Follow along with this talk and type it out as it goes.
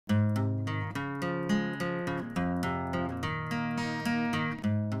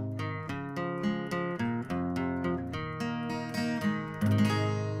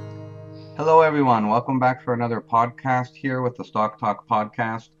Hello, everyone. Welcome back for another podcast here with the Stock Talk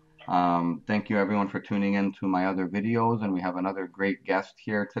podcast. Thank you, everyone, for tuning in to my other videos. And we have another great guest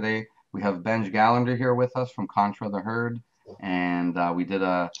here today. We have Benj Gallander here with us from Contra The Heard. And we did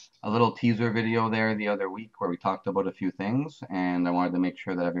a little teaser video there the other week where we talked about a few things. And I wanted to make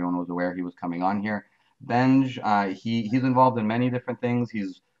sure that everyone was aware he was coming on here. Benj, he's involved in many different things.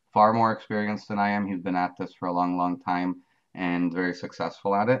 He's far more experienced than I am. He's been at this for a long, long time and very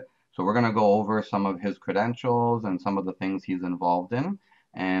successful at it. So we're going to go over some of his credentials and some of the things he's involved in.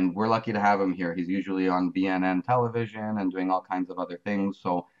 And we're lucky to have him here. He's usually on BNN television and doing all kinds of other things.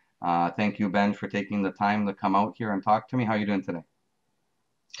 So thank you, Ben, for taking the time to come out here and talk to me. How are you doing today?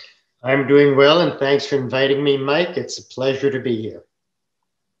 I'm doing well, and thanks for inviting me, Mike. It's a pleasure to be here.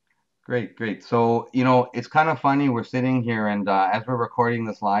 Great, great. So, it's kind of funny. We're sitting here, and as we're recording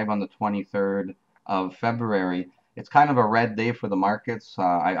this live on the 23rd of February, it's kind of a red day for the markets.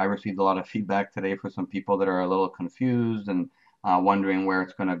 I received a lot of feedback today for some people that are a little confused and wondering where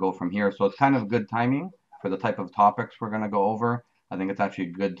it's going to go from here. So it's kind of good timing for the type of topics we're going to go over. I think it's actually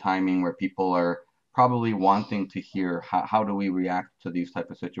good timing where people are probably wanting to hear how do we react to these type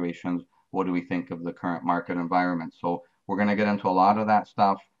of situations? What do we think of the current market environment? So we're going to get into a lot of that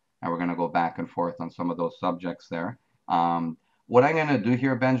stuff, and we're going to go back and forth on some of those subjects there. What I'm going to do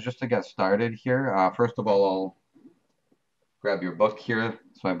here, Ben, just to get started here, first of all, I'll grab your book here.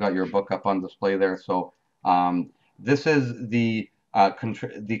 So I've got your book up on display there. So this is the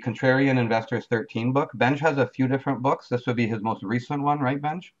Contrarian Investors 13 book. Benj has a few different books. This would be his most recent one, right,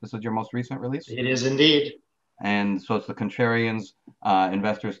 Benj? This is your most recent release? It is indeed. And so it's the Contrarians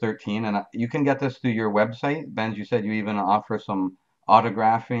Investors 13. And you can get this through your website. Benj, you said you even offer some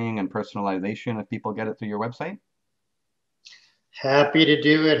autographing and personalization if people get it through your website? Happy to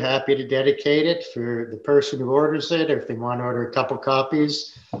do it. Happy to dedicate it for the person who orders it. Or if they want to order a couple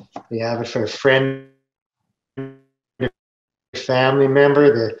copies, they have it for a friend, family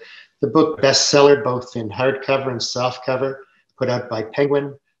member. The book bestseller, both in hardcover and softcover, put out by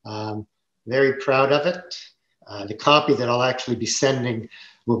Penguin. Very proud of it. The copy that I'll actually be sending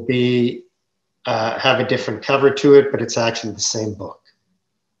will be have a different cover to it, but it's actually the same book.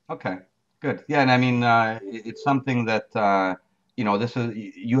 Okay, good. Yeah, and I mean, it's something that this is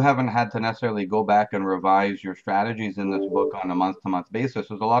you haven't had to necessarily go back and revise your strategies in this book on a month-to-month basis.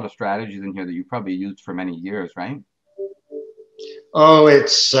 There's a lot of strategies in here that you probably used for many years, right? Oh,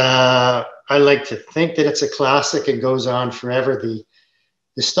 it's I like to think that it's a classic and goes on forever.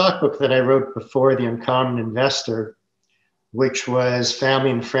 The stock book that I wrote before, The Uncommon Investor, which was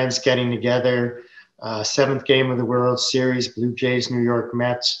family and friends getting together, seventh game of the World Series, Blue Jays, New York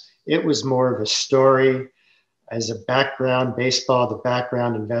Mets. It was more of a story as a background, baseball, the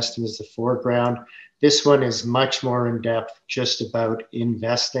background, investing is the foreground. This one is much more in depth, just about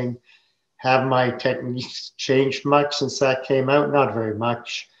investing. Have my techniques changed much since that came out? Not very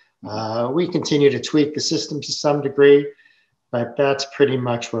much. We continue to tweak the system to some degree, but that's pretty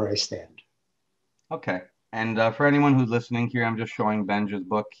much where I stand. Okay. And for anyone who's listening here, I'm just showing Benj's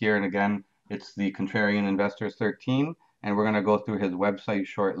book here. And again, it's the Contrarian Investors 13. And we're going to go through his website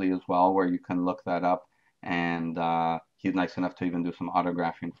shortly as well, where you can look that up. And he's nice enough to even do some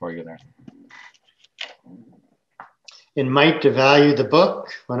autographing for you there. It might devalue the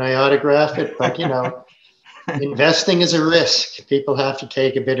book when I autograph it, but investing is a risk. People have to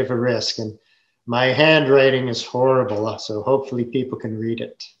take a bit of a risk. And my handwriting is horrible, so hopefully people can read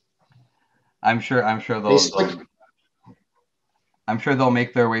it. I'm sure they'll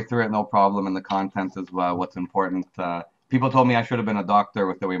make their way through it, no problem. And the content is what's important. People told me I should have been a doctor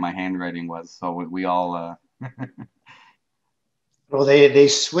with the way my handwriting was. So we all. Well, they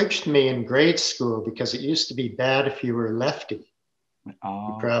switched me in grade school because it used to be bad if you were lefty.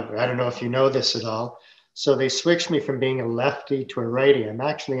 Oh. I don't know if you know this at all. So they switched me from being a lefty to a righty. I'm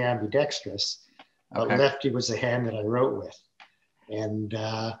actually ambidextrous. Okay. Lefty was the hand that I wrote with. And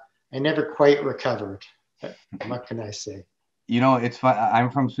I never quite recovered. What can I say? It's fun. I'm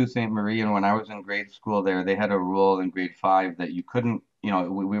from Sault Ste. Marie, and when I was in grade school there, they had a rule in grade 5 that you couldn't, we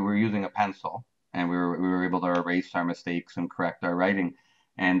were using a pencil, and we were able to erase our mistakes and correct our writing.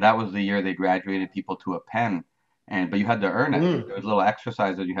 And that was the year they graduated people to a pen. But you had to earn it. There was little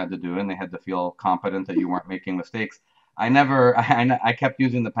exercises you had to do, and they had to feel confident that you weren't making mistakes. I kept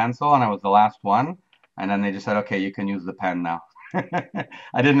using the pencil, and I was the last one. And then they just said, okay, you can use the pen now.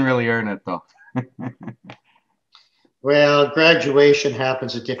 I didn't really earn it, though. Well, graduation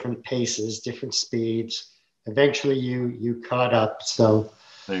happens at different paces, different speeds. Eventually you caught up. So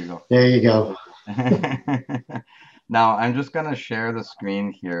there you go. There you go. Now, I'm just going to share the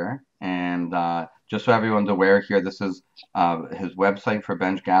screen here. And just so everyone's aware here, this is his website for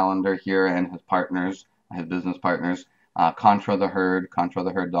Benj Gallander here and his partners, his business partners, Contra The Heard,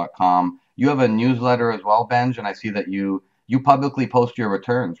 contratheheard.com. You have a newsletter as well, Benj, and I see that you publicly post your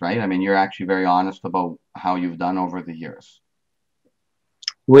returns, right? I mean, you're actually very honest about how you've done over the years.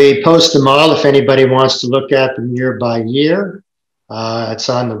 We post them all if anybody wants to look at them year by year. It's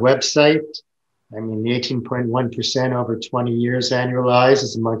on the website. I mean, the 18.1% over 20 years annualized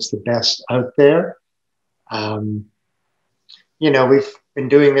is amongst the best out there. We've been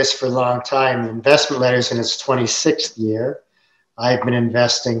doing this for a long time. The investment letter is in its 26th year. I've been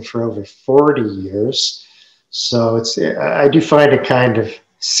investing for over 40 years. So I do find it kind of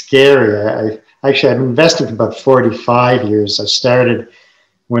scary. I've been investing for about 45 years. I started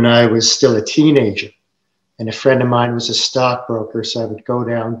when I was still a teenager, and a friend of mine was a stockbroker. So I would go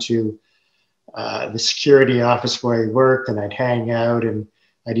down to the security office where he worked, and I'd hang out, and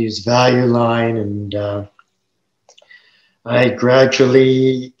I'd use Value Line, and I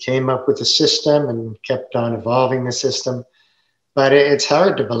gradually came up with a system and kept on evolving the system. But it's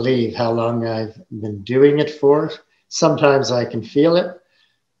hard to believe how long I've been doing it for. Sometimes I can feel it,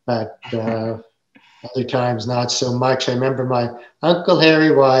 but other times not so much. I remember my Uncle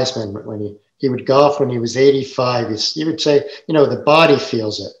Harry Wiseman, when he would golf when he was 85, he would say, the body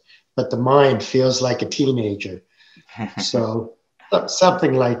feels it, but the mind feels like a teenager. So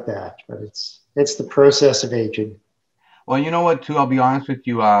something like that, but it's the process of aging. Well, you know what, too, I'll be honest with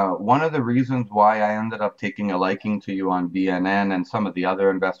you. One of the reasons why I ended up taking a liking to you on BNN and some of the other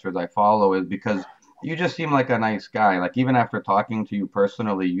investors I follow is because you just seem like a nice guy. Like, even after talking to you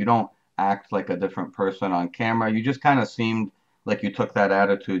personally, you don't act like a different person on camera. You just kind of seemed like you took that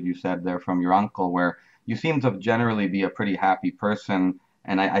attitude you said there from your uncle, where you seem to generally be a pretty happy person.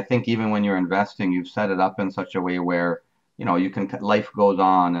 And I think even when you're investing, you've set it up in such a way where, life goes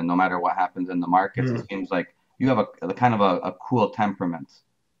on, and no matter what happens in the markets, it seems like you have a kind of a cool temperament.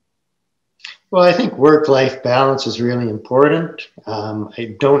 Well, I think work-life balance is really important.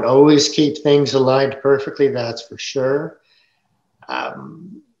 I don't always keep things aligned perfectly, that's for sure. I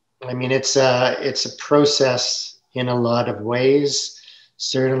mean, it's a process in a lot of ways.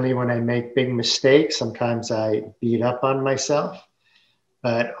 Certainly when I make big mistakes, sometimes I beat up on myself.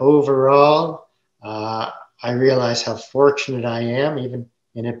 But overall, I realize how fortunate I am, even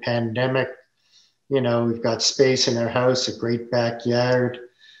in a pandemic. We've got space in our house, a great backyard,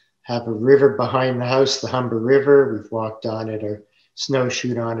 have a river behind the house, the Humber River. We've walked on it or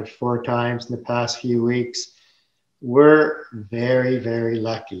snowshoed on it 4 times in the past few weeks. We're very, very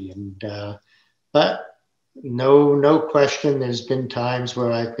lucky. But no question, there's been times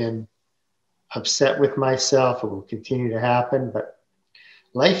where I've been upset with myself. It will continue to happen, but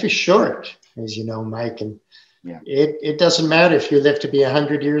life is short, as you know, Mike, and Yeah. It doesn't matter if you live to be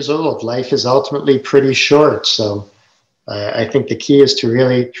 100 years old. Life is ultimately pretty short. So I think the key is to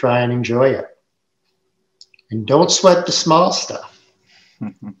really try and enjoy it. And don't sweat the small stuff.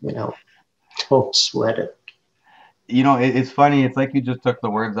 Don't sweat it. It's funny. It's like you just took the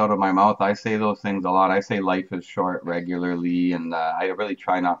words out of my mouth. I say those things a lot. I say life is short regularly, and I really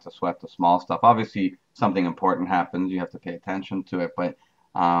try not to sweat the small stuff. Obviously, something important happens. You have to pay attention to it. But,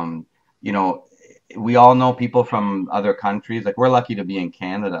 you know, we all know people from other countries. Like, we're lucky to be in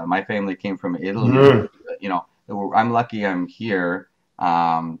Canada. My family came from Italy. Mm. I'm lucky I'm here.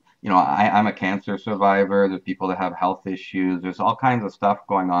 I'm a cancer survivor. There's people that have health issues. There's all kinds of stuff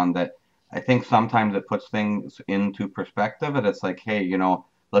going on that I think sometimes it puts things into perspective. And it's like, hey,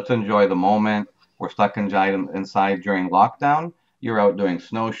 let's enjoy the moment. We're stuck inside during lockdown. You're out doing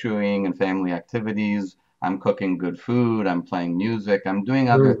snowshoeing and family activities. I'm cooking good food. I'm playing music. I'm doing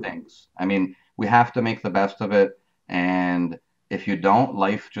other Mm. things. I mean, we have to make the best of it. And if you don't,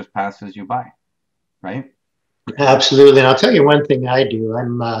 life just passes you by, right? Absolutely. And I'll tell you one thing I do.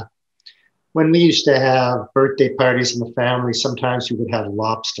 When we used to have birthday parties in the family, sometimes we would have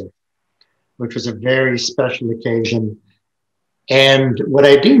lobster, which was a very special occasion. And what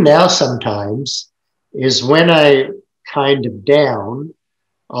I do now sometimes is when I kind of down,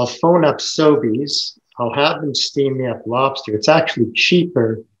 I'll phone up Sobeys. I'll have them steam me up lobster. It's actually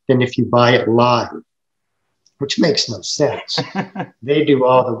cheaper than if you buy it live, which makes no sense. They do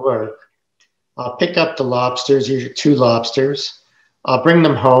all the work. I'll pick up the lobsters, usually 2 lobsters. I'll bring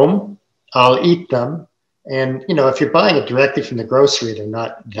them home. I'll eat them. And, if you're buying it directly from the grocery, they're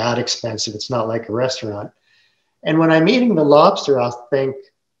not that expensive. It's not like a restaurant. And when I'm eating the lobster, I'll think,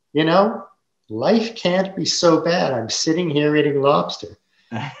 life can't be so bad. I'm sitting here eating lobster.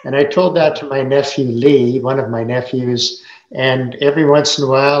 And I told that to my nephew, Lee, one of my nephews. And every once in a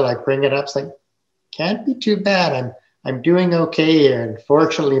while, I bring it up, saying, can't be too bad. I'm doing okay here. And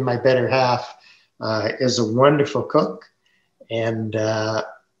fortunately, my better half is a wonderful cook, and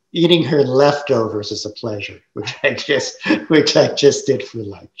eating her leftovers is a pleasure, which I just did for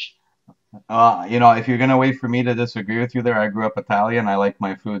lunch. You know, if you're gonna wait for me to disagree with you there, I grew up Italian. I like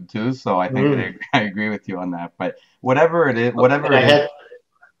my food too, so I think Mm. I agree with you on that. But And whatever it is.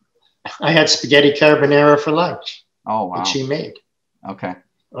 I had spaghetti carbonara for lunch Oh that wow. she made. Okay.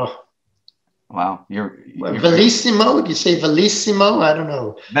 Oh, Wow. You're very Bellissimo? Do you say Bellissimo? I don't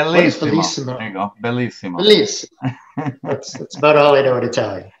know. What is bellissimo. There you Bellissimo? go. Bellissimo. Bellissimo. That's about all I know in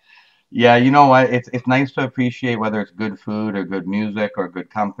Italian. Yeah, you know what? It's nice to appreciate whether it's good food or good music or good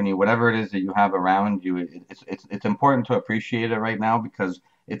company, whatever it is that you have around you. It's important to appreciate it right now because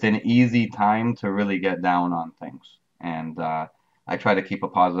it's an easy time to really get down on things. And I try to keep a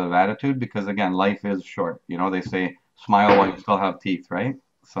positive attitude because again, life is short. You know, they say smile while you still have teeth, right?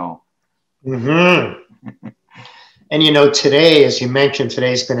 So, Hmm. And you know, today, as you mentioned,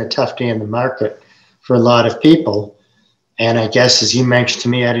 today's been a tough day in the market for a lot of people. And I guess, as you mentioned to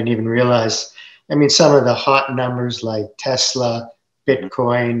me, I didn't even realize. I mean, some of the hot numbers like Tesla, mhm,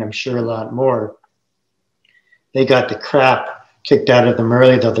 Bitcoin, I'm sure a lot more, they got the crap kicked out of them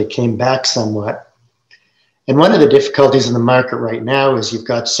early, though they came back somewhat. And one of the difficulties in the market right now is you've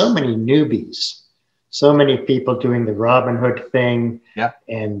got so many newbies, so many people doing the Robinhood thing yeah,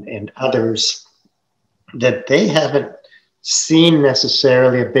 and others that they haven't seen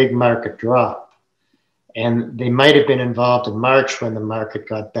necessarily a big market drop. And they might have been involved in March when the market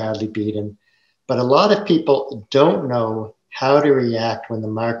got badly beaten. But a lot of people don't know how to react when the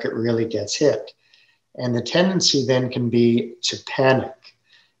market really gets hit. And the tendency then can be to panic.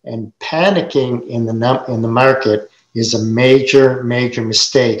 And panicking in the market is a major, major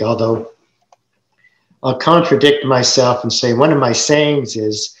mistake. Although I'll contradict myself and say one of my sayings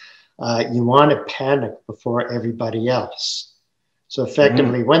is you want to panic before everybody else. So mhm,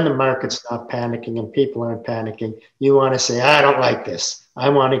 effectively, when the market's not panicking and people aren't panicking, you want to say, I don't like this. I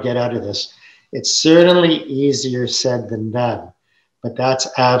want to get out of this. It's certainly easier said than done, but that's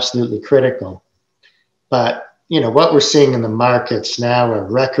absolutely critical. But you know what we're seeing in the markets now are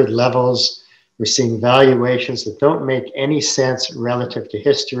record levels. We're seeing valuations that don't make any sense relative to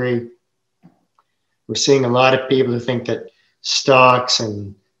history. We're seeing a lot of people who think that stocks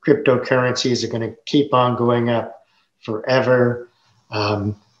and cryptocurrencies are going to keep on going up forever.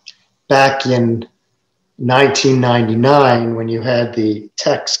 Um, Back in 1999, when you had the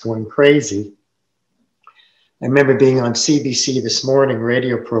techs going crazy, I remember being on CBC This Morning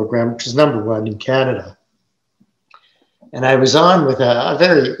radio program, which is number one in Canada. And I was on with a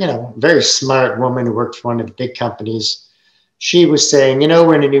very, very smart woman who worked for one of the big companies. She was saying,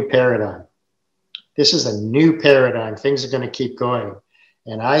 we're in a new paradigm. This is a new paradigm. Things are going to keep going.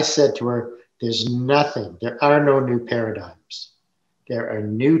 And I said to her, there's nothing. There are no new paradigms. There are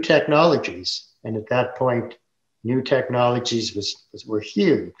new technologies. And at that point, new technologies were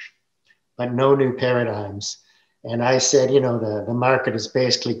huge, but no new paradigms. And I said, the market is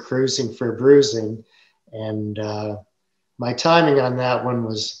basically cruising for bruising. And my timing on that one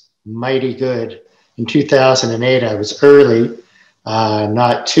was mighty good. In 2008, I was early,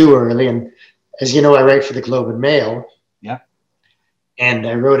 not too early. And as you know, I write for the Globe and Mail, yeah, and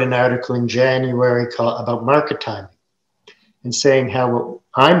I wrote an article in January about market timing and saying how what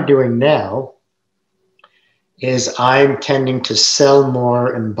I'm doing now is I'm tending to sell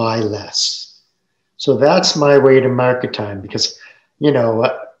more and buy less. So that's my way to market time because, you know,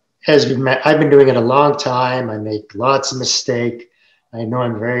 I've been doing it a long time. I make lots of mistakes. I know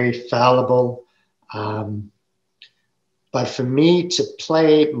I'm very fallible. Um, But for me to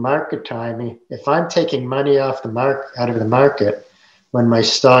play market timing, if I'm taking money off the market out of the market when my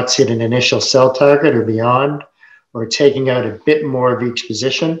stocks hit an initial sell target or beyond, or taking out a bit more of each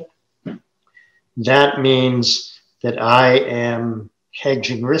position, that means that I am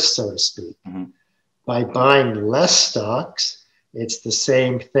hedging risk, so to speak. mhm, By buying less stocks, it's the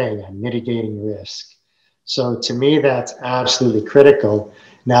same thing. I'm mitigating risk. So to me, that's absolutely critical.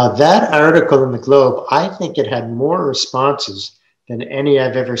 Now, that article in the Globe, I think it had more responses than any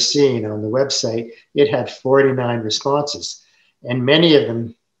I've ever seen on the website. It had 49 responses, and many of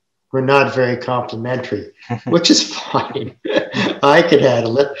them were not very complimentary, which is fine. I could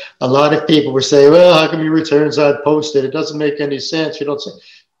handle it. A lot of people were saying, well, how come your returns aren't posted? It doesn't make any sense. You don't say.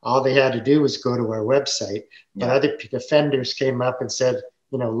 All they had to do was go to our website. But yeah, other defenders came up and said,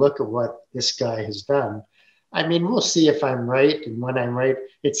 look at what this guy has done. I mean, we'll see if I'm right. And when I'm right,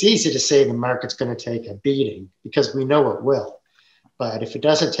 it's easy to say the market's going to take a beating because we know it will. But if it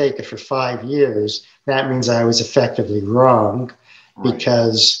doesn't take it for 5 years, that means I was effectively wrong right.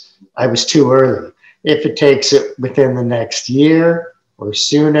 because I was too early. If it takes it within the next year or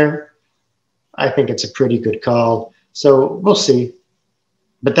sooner, I think it's a pretty good call. So we'll see.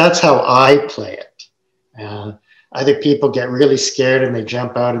 But that's how I play it. Uh, I think people get really scared and they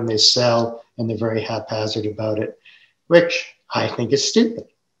jump out and they sell and they're very haphazard about it, which I think is stupid.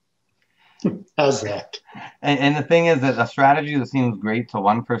 How's that? And the thing is that a strategy that seems great to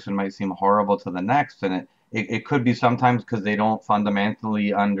one person might seem horrible to the next, and it could be sometimes because they don't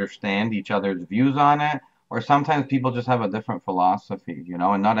fundamentally understand each other's views on it, or sometimes people just have a different philosophy,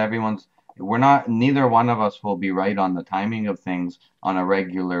 and not everyone's, we're not, neither one of us will be right on the timing of things on a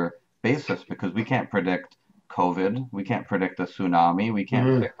regular basis because we can't predict COVID, we can't predict a tsunami, we can't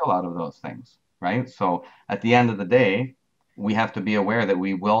Mm-hmm. predict a lot of those things, right? So at the end of the day, we have to be aware that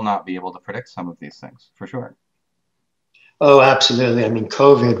we will not be able to predict some of these things for sure. Oh, absolutely. I mean,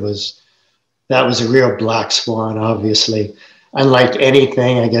 COVID was that was a real black swan, obviously. Unlike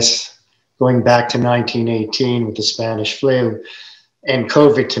anything, I guess, going back to 1918 with the Spanish flu, and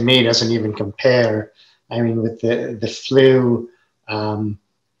COVID to me doesn't even compare. I mean, with the flu, um,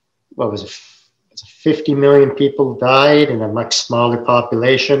 what was it? 50 million people died in a much smaller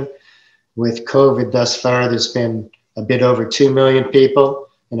population. With COVID thus far, there's been a bit over 2 million people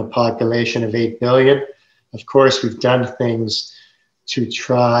in a population of 8 billion. Of course, we've done things to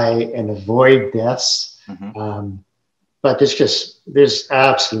try and avoid deaths. Hmm. But there's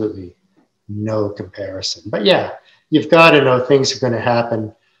absolutely no comparison. But yeah, you've got to know things are going to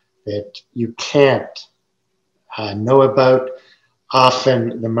happen that you can't know about.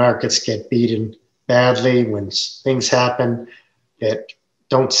 Often the markets get beaten badly when things happen that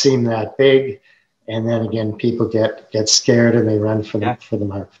don't seem that big. And then again, people get scared and they run Yeah. for the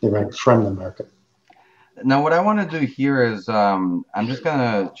market. They run from the market. Now, what I want to do here is I'm just going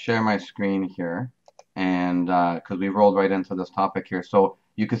to share my screen here, and because we rolled right into this topic here. So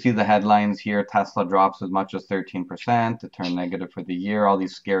you can see the headlines here. Tesla drops as much as 13% to turn negative for the year. All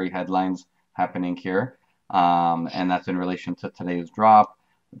these scary headlines happening here. And that's in relation to today's drop.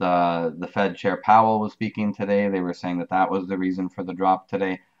 The Fed Chair Powell was speaking today. They were saying that that was the reason for the drop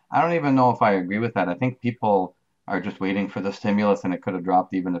today. I don't even know if I agree with that. I think people are just waiting for the stimulus, and it could have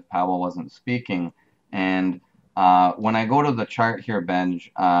dropped even if Powell wasn't speaking. And when I go to the chart here,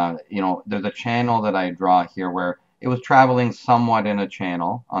 Benj, there's a channel that I draw here where it was traveling somewhat in a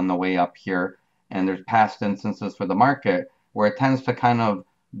channel on the way up here. And there's past instances for the market where it tends to kind of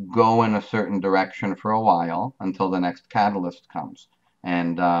go in a certain direction for a while until the next catalyst comes.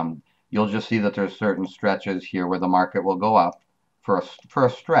 And you'll just see that there's certain stretches here where the market will go up for a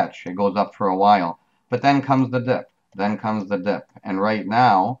stretch. It goes up for a while. But then comes the dip. Then comes the dip. And right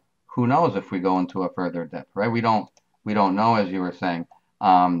now, who knows if we go into a further dip, right? We don't know, as you were saying.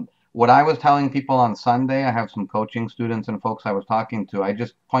 What I was telling people on Sunday, I have some coaching students and folks I was talking to. I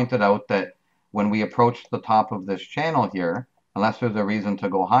just pointed out that when we approach the top of this channel here, unless there's a reason to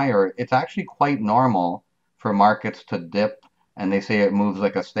go higher, it's actually quite normal for markets to dip, and they say it moves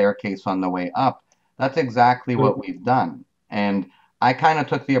like a staircase on the way up. That's exactly what we've done. And I kind of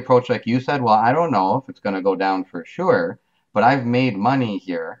took the approach like you said, well, I don't know if it's going to go down for sure, but I've made money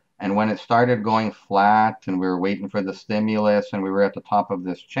here. And when it started going flat and we were waiting for the stimulus and we were at the top of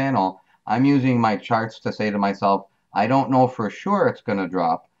this channel, I'm using my charts to say to myself, I don't know for sure it's going to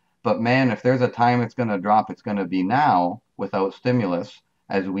drop, but man, if there's a time it's going to drop, it's going to be now without stimulus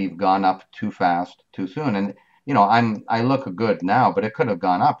as we've gone up too fast, too soon. And I look good now, but it could have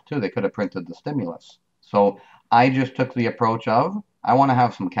gone up too. They could have printed the stimulus. So I just took the approach of I want to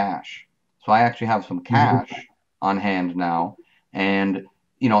have some cash. So I actually have some Mm-hmm. cash on hand now. And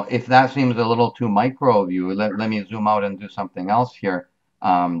if that seems a little too micro of you, let me zoom out and do something else here.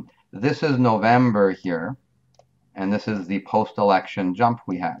 This is November here, and this is the post-election jump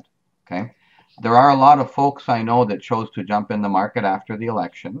we had. Okay, there are a lot of folks I know that chose to jump in the market after the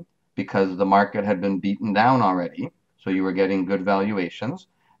election because the market had been beaten down already, so you were getting good valuations.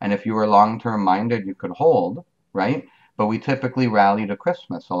 And if you were long-term minded, you could hold, right? But we typically rally to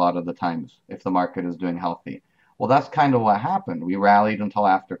Christmas a lot of the times if the market is doing healthy. Well, that's kind of what happened. We rallied until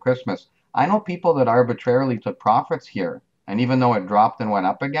after Christmas. I know people that arbitrarily took profits here, and even though it dropped and went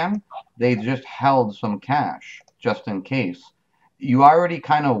up again, they just held some cash just in case. You already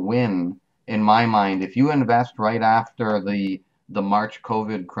kind of win in my mind if you invest right after the March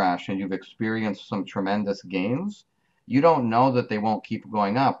COVID crash and you've experienced some tremendous gains. You don't know that they won't keep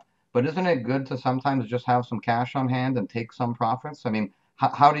going up. But isn't it good to sometimes just have some cash on hand and take some profits? I mean,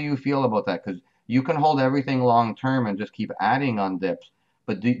 how do you feel about that? Because you can hold everything long term and just keep adding on dips.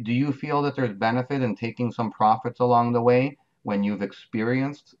 But do you feel that there's benefit in taking some profits along the way when you've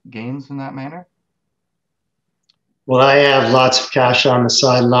experienced gains in that manner? Well, I have lots of cash on the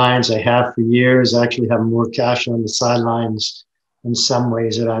sidelines. I have for years. I actually have more cash on the sidelines in some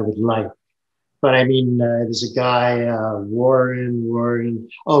ways that I would like. But I mean, there's a guy, oh,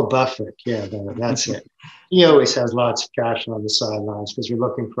 Buffett. Yeah, that's it. He always has lots of cash on the sidelines because we're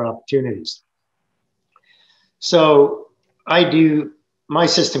looking for opportunities. So my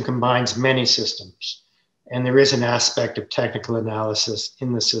system combines many systems, and there is an aspect of technical analysis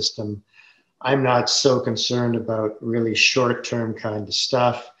in the system. I'm not so concerned about really short-term kind of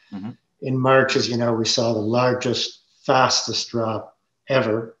stuff. Mm-hmm. In March, as you know, we saw the largest, fastest drop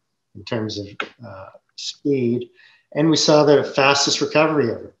ever in terms of speed, and we saw the fastest recovery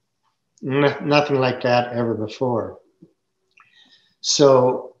ever. Nothing like that ever before.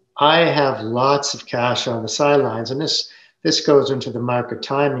 So I have lots of cash on the sidelines, and this goes into the market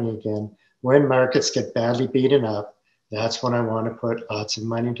timing again. When markets get badly beaten up, that's when I want to put lots of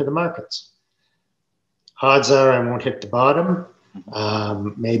money into the markets. Odds are I won't hit the bottom.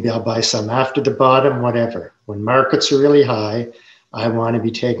 Maybe I'll buy some after the bottom, whatever. When markets are really high, I want to be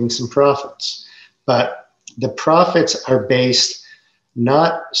taking some profits. But the profits are based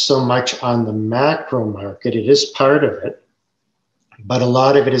not so much on the macro market, it is part of it, but a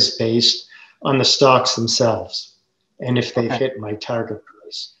lot of it is based on the stocks themselves and if they've hit my target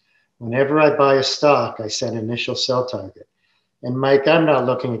price. Whenever I buy a stock, I set an initial sell target. And Mike, I'm not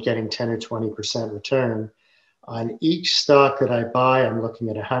looking at getting 10 or 20% return. On each stock that I buy, I'm looking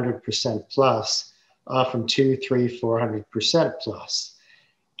at 100% plus, often 2, 3, 400% plus.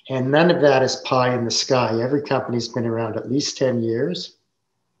 And none of that is pie in the sky. Every company's been around at least 10 years.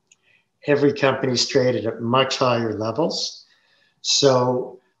 Every company's traded at much higher levels.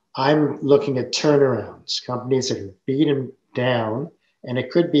 So I'm looking at turnarounds, companies that are beaten down, and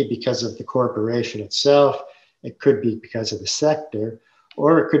it could be because of the corporation itself. It could be because of the sector,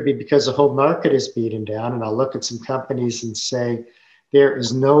 or it could be because the whole market is beaten down. And I'll look at some companies and say, there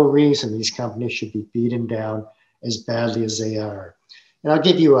is no reason these companies should be beaten down as badly as they are. And I'll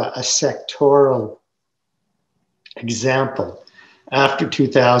give you a sectoral example. After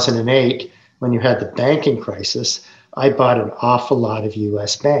 2008, when you had the banking crisis, I bought an awful lot of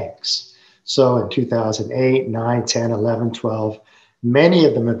US banks. So in 2008, 9, 10, 11, 12, many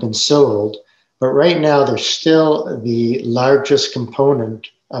of them have been sold. But right now, they're still the largest component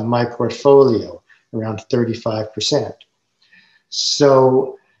of my portfolio, around 35%.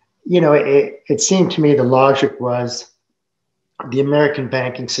 So, it seemed to me the logic was the American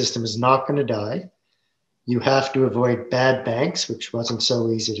banking system is not going to die. You have to avoid bad banks, which wasn't so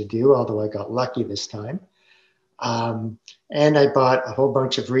easy to do, although I got lucky this time. And I bought a whole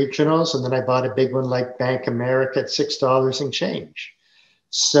bunch of regionals, and then I bought a big one like Bank America at $6 and change.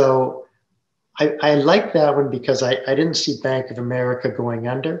 So I like that one because I didn't see Bank of America going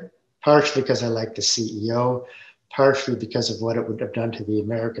under, partially because I like the CEO, partially because of what it would have done to the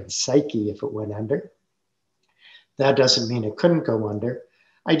American psyche if it went under. That doesn't mean it couldn't go under.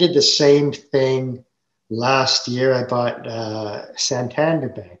 I did the same thing last year. I bought Santander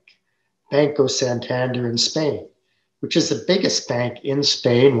Bank, Banco Santander in Spain, which is the biggest bank in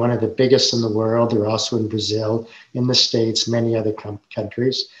Spain, one of the biggest in the world. They're also in Brazil, in the States, many other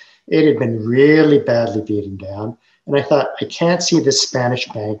countries. It had been really badly beaten down. And I thought, I can't see this Spanish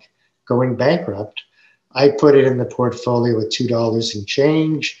bank going bankrupt. I put it in the portfolio at $2 and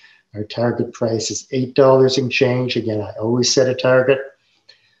change. Our target price is $8 and change. Again, I always set a target.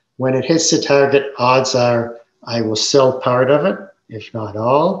 When it hits the target, odds are I will sell part of it, if not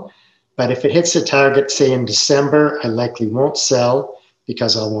all. But if it hits the target, say in December, I likely won't sell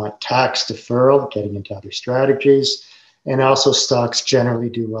because I'll want tax deferral, getting into other strategies. And also stocks generally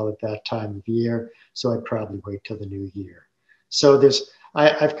do well at that time of year. So I'd probably wait till the new year. So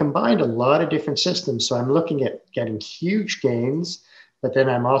I've combined a lot of different systems. So I'm looking at getting huge gains, but then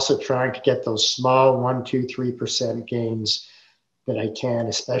I'm also trying to get those small 1, 2, 3% gains that I can,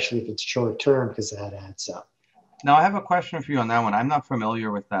 especially if it's short term, because that adds up. Now, I have a question for you on that one. I'm not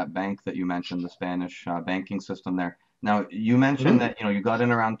familiar with that bank that you mentioned, the Spanish banking system there. Now, you mentioned that you got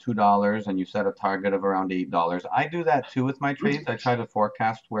in around $2 and you set a target of around $8. I do that too with my trades. I try to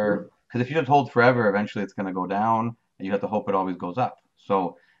forecast where, because if you just hold forever, eventually it's going to go down, and you have to hope it always goes up.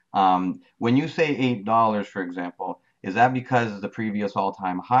 So, when you say $8, for example, is that because the previous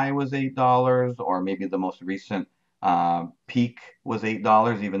all-time high was $8, or maybe the most recent peak was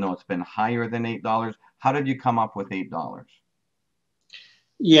 $8, even though it's been higher than $8? How did you come up with $8?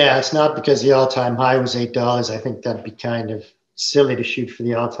 Yeah, it's not because the all-time high was $8. I think that'd be kind of silly to shoot for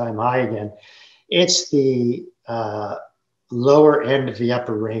the all-time high again. It's the lower end of the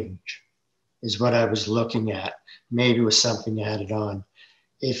upper range is what I was looking at, maybe with something added on.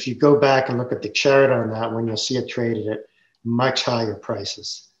 if you go back and look at the chart on that one, you'll see it traded at much higher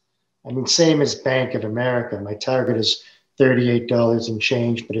prices. I mean, same as Bank of America. My target is $38 and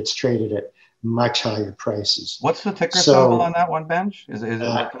change, but it's traded at much higher prices. What's the ticker symbol on So that one, Benj? Is it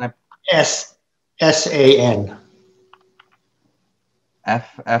what can I SAN.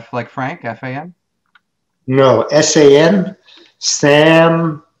 F like Frank, FAN? No, SAN,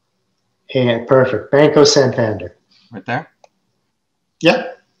 Sam, and perfect. Banco Santander. Right there?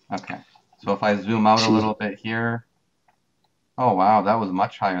 Yep. Okay. So if I zoom out a little bit here, oh wow, that was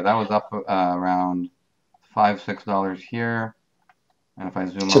much higher. That was up around $5-6 here. And if I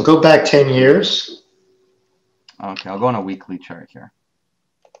zoom So out, go back 10 years. okay, I'll go on a weekly chart here.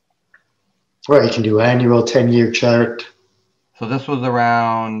 Well, you can do annual 10-year chart. So this was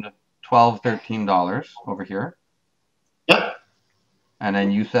around $12, $13 over here. Yep. And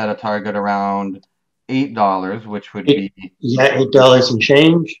then you set a target around $8, which would be $8 and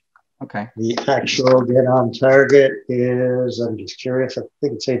change. okay. The actual get on target is, I'm just curious, I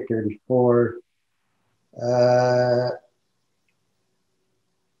think it's 834.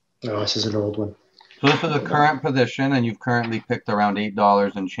 No, this is an old one. So this is a current position, and you've currently picked around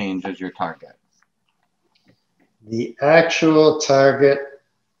 $8 and change as your target. The actual target.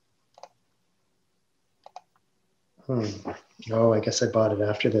 Oh, I guess I bought it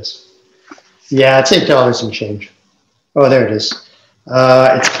after this. Yeah, it's $8 and change. Oh, there it is.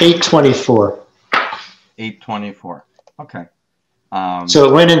 It's 824. 824. Okay. So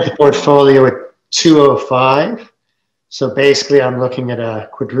it went into portfolio at 205. So basically, I'm looking at a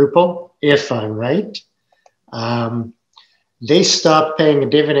quadruple, if I'm right. They stopped paying a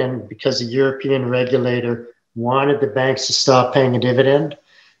dividend because the European regulator wanted the banks to stop paying a dividend.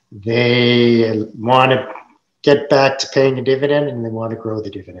 They want to get back to paying a dividend, and they want to grow the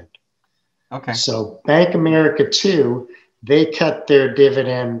dividend. Okay. So Bank of America too, they cut their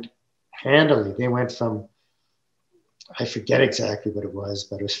dividend handily. They went from, I forget exactly what it was,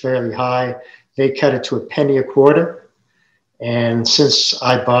 but it was fairly high. They cut it to a penny a quarter. And since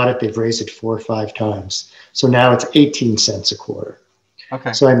I bought it, they've raised it 4 or 5 times. So now it's 18 cents a quarter.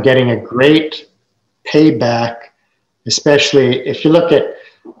 Okay. So I'm getting a great payback, especially if you look at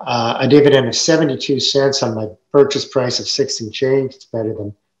a dividend of 72 cents on my purchase price of 60 change. It's better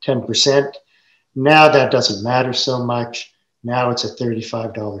than 10%. Now that doesn't matter so much. Now it's a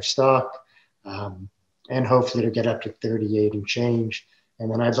 $35 stock. And hopefully it'll get up to 38 and change. And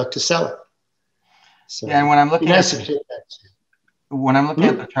then I'd look to sell it. So, yeah, and when I'm looking at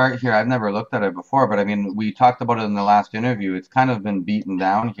Mm-hmm. the chart here, I've never looked at it before, but I mean, we talked about it in the last interview. It's kind of been beaten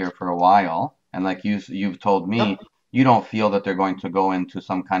down here for a while, and like you've told me, you don't feel that they're going to go into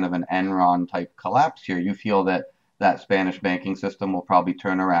some kind of an Enron type collapse here. You feel that that Spanish banking system will probably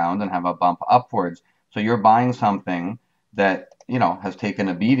turn around and have a bump upwards. So you're buying something that, you know, has taken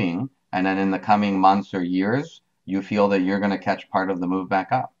a beating, and then in the coming months or years, you feel that you're going to catch part of the move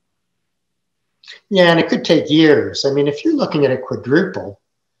back up. Yeah, and it could take years. I mean, if you're looking at a quadruple,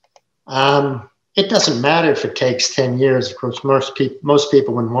 it doesn't matter if it takes 10 years. Of course, most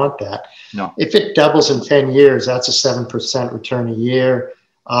people wouldn't want that. No. If it doubles in 10 years, that's a 7% return a year,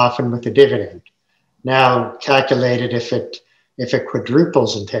 often with a dividend. Now, calculated if it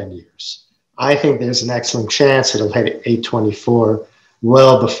quadruples in 10 years, I think there's an excellent chance it'll hit 824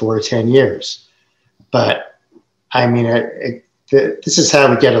 well before 10 years. But, I mean, this is how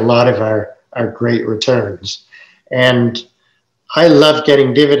we get a lot of our great returns. And I love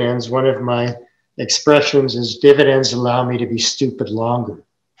getting dividends. One of my expressions is dividends allow me to be stupid longer.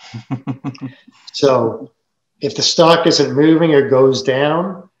 So if the stock isn't moving or goes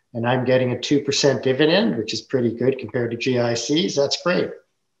down and I'm getting a 2% dividend, which is pretty good compared to GICs, that's great.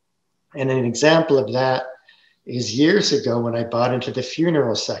 And an example of that is years ago when I bought into the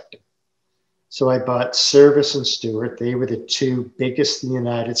funeral sector. So I bought Service and Stewart. They were the 2 biggest in the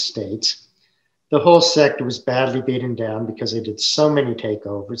United States. The whole sector was badly beaten down because they did so many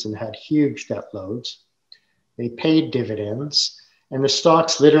takeovers and had huge debt loads. They paid dividends, and the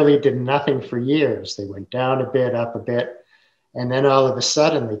stocks literally did nothing for years. They went down a bit, up a bit, and then all of a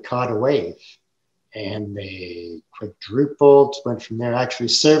sudden they caught a wave, and they quadrupled, went from there. Actually,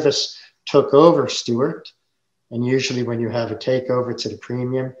 Service took over Stewart, and usually when you have a takeover, it's at a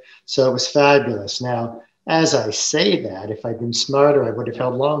premium. So it was fabulous. Now, as I say that, if I'd been smarter, I would have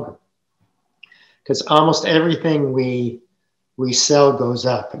held longer. Because almost everything we sell goes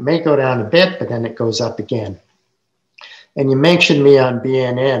up. It may go down a bit, but then it goes up again. And you mentioned me on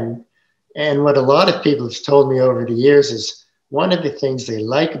BNN, and what a lot of people have told me over the years is one of the things they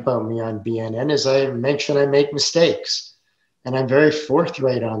like about me on BNN is I mention I make mistakes, and I'm very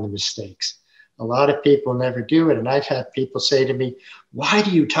forthright on the mistakes. A lot of people never do it, and I've had people say to me, why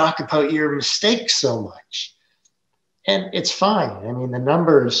do you talk about your mistakes so much? And it's fine. I mean, the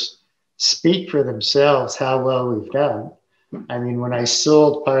numbers speak for themselves how well we've done. I mean, when I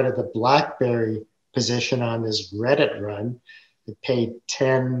sold part of the BlackBerry position on this Reddit run, it paid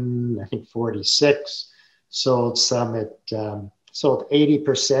 10, I think 46, sold some at, sold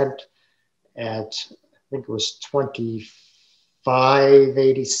 80% at, I think it was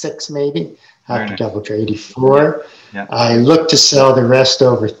 25.86 maybe. I have to double check, 84. Yeah. I looked to sell the rest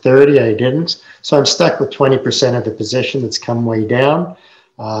over 30. I didn't. So I'm stuck with 20% of the position that's come way down.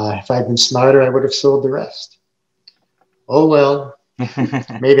 If I'd been smarter, I would have sold the rest. Oh, well,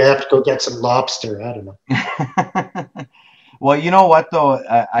 maybe I have to go get some lobster. I don't know. Well, you know what though?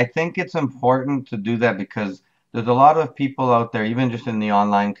 I think it's important to do that because there's a lot of people out there, even just in the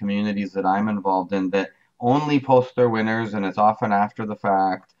online communities that I'm involved in, that only post their winners and it's often after the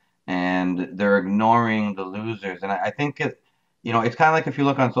fact and they're ignoring the losers. And I think it's kind of like if you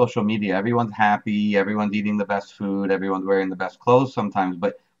look on social media, everyone's happy, everyone's eating the best food, everyone's wearing the best clothes sometimes,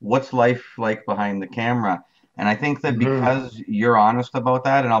 but what's life like behind the camera? And I think that because you're honest about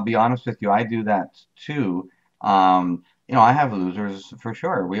that, and I'll be honest with you, I do that too. I have losers for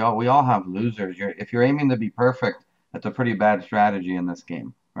sure. We all have losers. If you're aiming to be perfect, that's a pretty bad strategy in this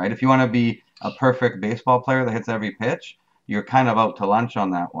game, right? If you want to be a perfect baseball player that hits every pitch, you're kind of out to lunch on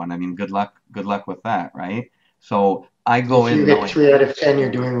that one. I mean, good luck with that, right? So I go If you in get knowing, 3 out of 10,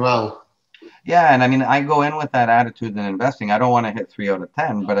 you're doing well. yeah, and I mean, I go in with that attitude in investing. I don't want to hit 3 out of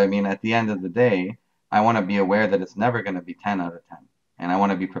 10, but I mean, at the end of the day, I want to be aware that it's never going to be 10 out of 10, and I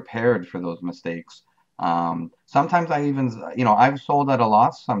want to be prepared for those mistakes. Sometimes I even, I've sold at a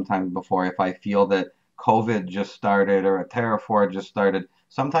loss sometimes before if I feel that COVID just started or a tariff war just started.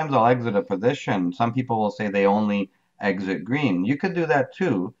 Sometimes I'll exit a position. Some people will say they only exit green. You could do that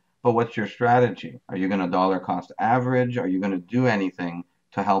too, but what's your strategy? Are you going to dollar cost average? Are you going to do anything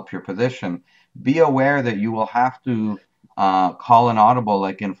to help your position? Be aware that you will have to call an audible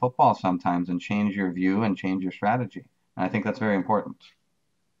like in football sometimes and change your view and change your strategy. And I think that's very important.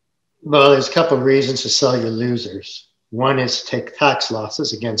 Well, there's a couple of reasons to sell your losers. One is to take tax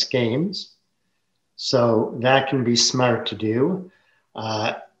losses against gains. So that can be smart to do.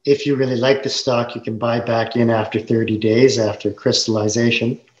 If you really like the stock, you can buy back in after 30 days after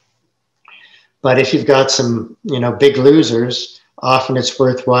crystallization. But if you've got some, big losers, often it's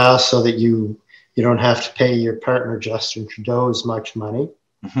worthwhile so that you don't have to pay your partner Justin Trudeau as much money.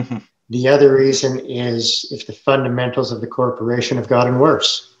 The other reason is if the fundamentals of the corporation have gotten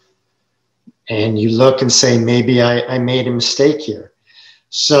worse. And you look and say, maybe I made a mistake here.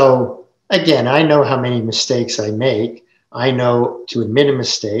 So again, I know how many mistakes I make. I know to admit a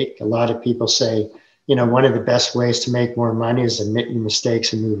mistake. A lot of people say, one of the best ways to make more money is admit your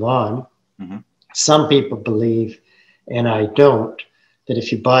mistakes and move on. Mm-hmm. Some people believe, and I don't, that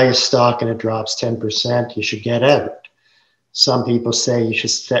if you buy a stock and it drops 10%, you should get out. Some people say you should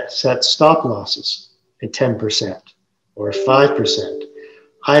set stop losses at 10% or 5%.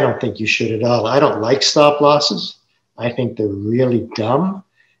 I don't think you should at all. I don't like stop losses. I think they're really dumb.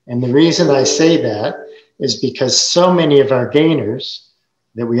 And the reason I say that is because so many of our gainers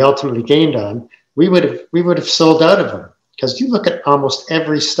that we ultimately gained on, we would have sold out of them. Because you look at almost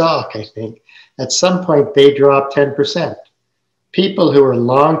every stock, I think, at some point they drop 10%. People who are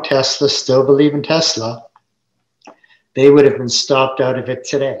long Tesla still believe in Tesla. They would have been stopped out of it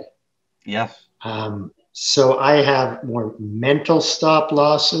today. Yes. So I have more mental stop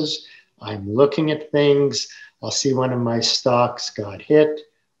losses. I'm looking at things. I'll see one of my stocks got hit.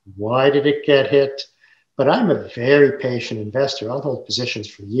 Why did it get hit? But I'm a very patient investor. I'll hold positions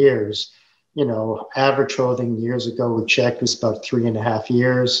for years. Average holding years ago, we checked, was about 3.5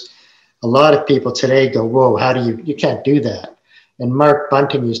 years. A lot of people today go, whoa, how do you can't do that. And Mark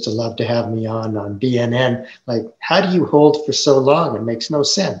Bunting used to love to have me on BNN. Like, how do you hold for so long? It makes no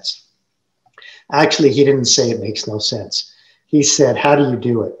sense. Actually, he didn't say it makes no sense. He said, how do you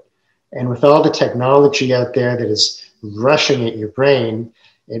do it? And with all the technology out there that is rushing at your brain,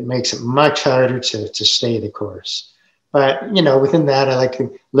 it makes it much harder to stay the course. But, within that, I like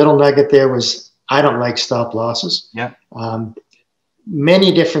the little nugget there was, I don't like stop losses. Yeah.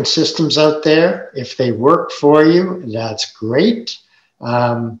 Many different systems out there. If they work for you, that's great.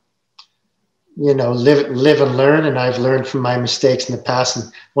 Live and learn. And I've learned from my mistakes in the past.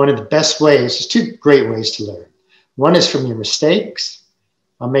 And one of the best ways, there's two great ways to learn. One is from your mistakes.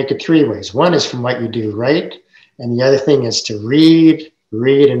 I'll make it 3 ways. One is from what you do right. And the other thing is to read.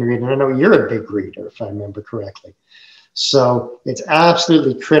 And I know you're a big reader, if I remember correctly. So it's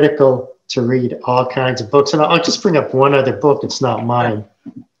absolutely critical to read all kinds of books. And I'll just bring up one other book. It's not mine.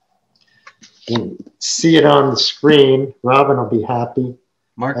 You see it on the screen. Robin will be happy.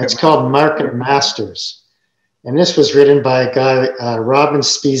 Market It's called Masters. Market Masters. And this was written by a guy, Robin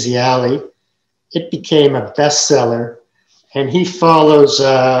Speziali. It became a bestseller. And he follows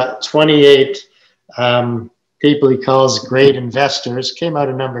 28 people he calls great investors. Came out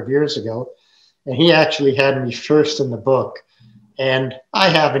a number of years ago. And he actually had me first in the book. And I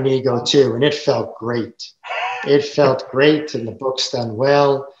have an ego too, and it felt great. It felt great, and the book's done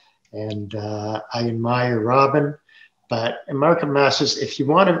well. And I admire Robin. But in Market Masters, if you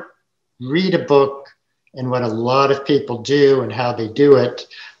want to read a book and what a lot of people do and how they do it,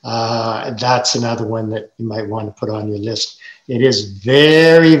 that's another one that you might want to put on your list. It is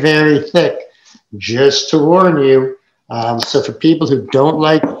very, very thick, just to warn you. So for people who don't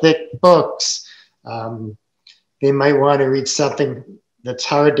like thick books, they might want to read something that's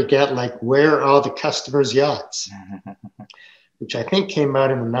hard to get, like Where Are All the Customers' Yachts, which I think came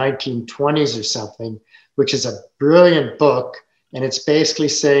out in the 1920s or something, which is a brilliant book. And it's basically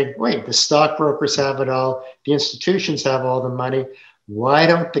saying, wait, the stockbrokers have it all, the institutions have all the money. Why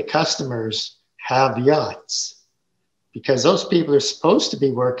don't the customers have yachts? Because those people are supposed to be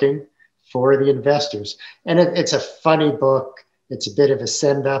working for the investors. And it's a funny book. It's a bit of a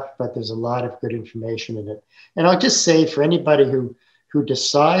send up, but there's a lot of good information in it. And I'll just say for anybody who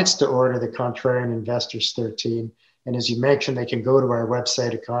decides to order the Contrarian Investors 13, and as you mentioned, they can go to our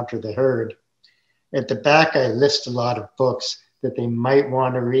website at Contra The Heard. At the back, I list a lot of books that they might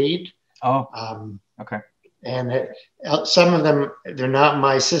want to read. Oh, okay. And some of them, they're not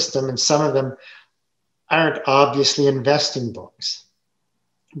my system, and some of them aren't obviously investing books.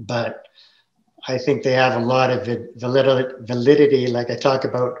 But I think they have a lot of validity. Like I talk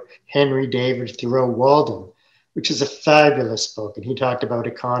about Henry David Thoreau Walden, which is a fabulous book. And he talked about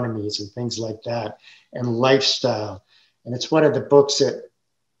economies and things like that and lifestyle. And it's one of the books that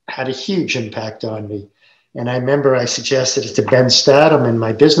had a huge impact on me. And I remember I suggested it to Ben Stadelman,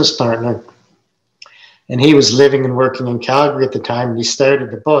 my business partner. And he was living and working in Calgary at the time. And he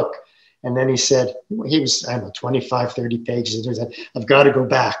started the book. And then he said, he was, I don't know, 25, 30 pages. He said, I've got to go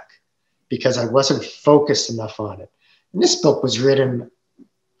back because I wasn't focused enough on it. And this book was written,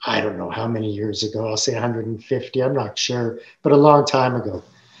 I don't know how many years ago. I'll say 150. I'm not sure, but a long time ago.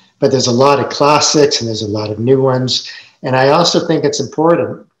 But there's a lot of classics and there's a lot of new ones. And I also think it's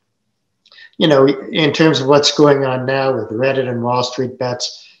important, you know, in terms of what's going on now with Reddit and Wall Street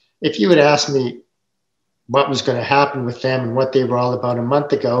bets. If you had asked me what was going to happen with them and what they were all about a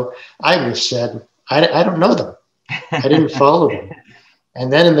month ago, I would have said, I don't know them. I didn't follow them.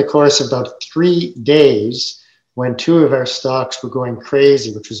 And then in the course of about 3 days, when two of our stocks were going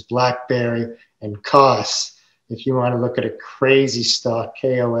crazy, which was BlackBerry and COS, if you want to look at a crazy stock,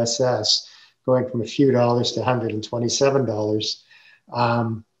 KOSS, going from a few dollars to $127,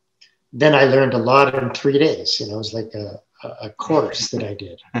 then I learned a lot in 3 days. You know, it was like a course that I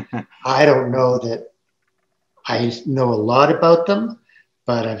did. I don't know that I know a lot about them,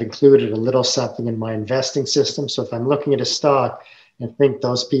 but I've included a little something in my investing system. So if I'm looking at a stock and think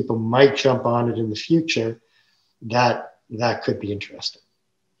those people might jump on it in the future, that could be interesting.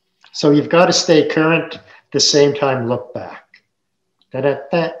 So you've got to stay current, at the same time look back.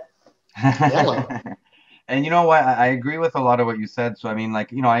 Da-da-da. Yellow. And you know what? I agree with a lot of what you said. So, I mean,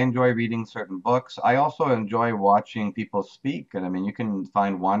 like, you know, I enjoy reading certain books. I also enjoy watching people speak. And I mean, you can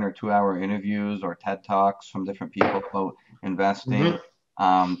find 1 or 2 hour interviews or TED Talks from different people about investing.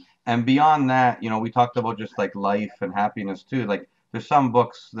 And beyond that, you know, we talked about just like life and happiness too. Like, there's some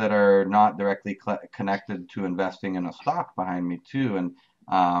books that are not directly connected to investing in a stock behind me too. And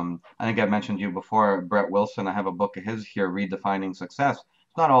I think I mentioned to you before, Brett Wilson, I have a book of his here, Redefining Success.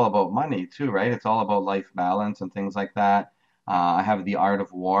 It's not all about money too, right? It's all about life balance and things like that. I have The Art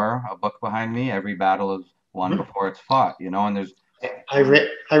of War, a book behind me. Every battle is won before it's fought, you know, and there's I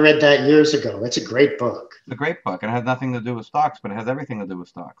read that years ago. It's a great book. it's a great book, and it has nothing to do with stocks, but it has everything to do with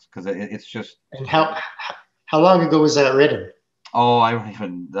stocks because it's just, And how long ago was that written? oh, I don't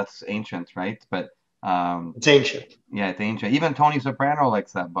even, that's ancient, right? But It's ancient. yeah, it's ancient. Even Tony Soprano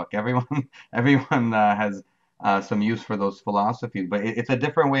likes that book. Everyone, everyone has some use for those philosophies, but it's a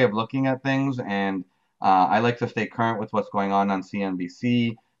different way of looking at things. And I like to stay current with what's going on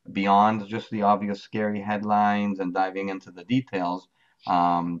CNBC, beyond just the obvious scary headlines and diving into the details.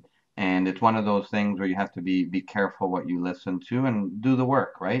 Um, and it's one of those things where you have to be careful what you listen to and do the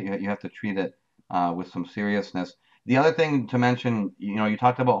work, right? You have to treat it with some seriousness. The other thing to mention, you know, you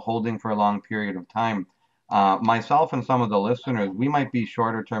talked about holding for a long period of time. Myself and some of the listeners, we might be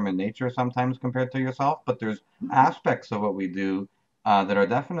shorter term in nature sometimes compared to yourself, but there's aspects of what we do that are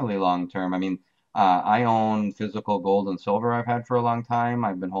definitely long term. I mean, I own physical gold and silver I've had for a long time.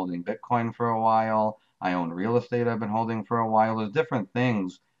 I've been holding Bitcoin for a while. I own real estate I've been holding for a while. There's different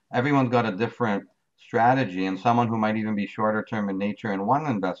things. Everyone's got a different strategy, and someone who might even be shorter term in nature in one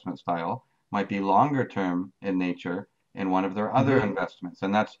investment style might be longer term in nature in one of their other Mm-hmm. investments.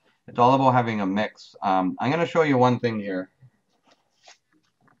 And it's all about having a mix. I'm going to show you one thing here.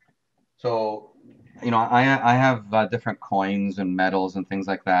 So, I have different coins and metals and things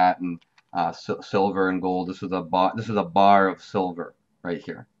like that, and silver and gold. This is a bar of silver right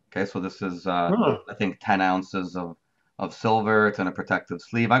here. Okay, so this is Oh, I think 10 ounces of silver. It's in a protective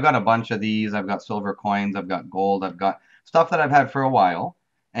sleeve. I've got a bunch of these. I've got silver coins. I've got gold. I've got stuff that I've had for a while,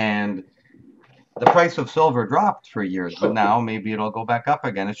 and the price of silver dropped for years, but now maybe it'll go back up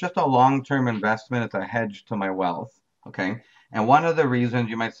again. It's just a long-term investment. It's a hedge to my wealth. Okay. And one of the reasons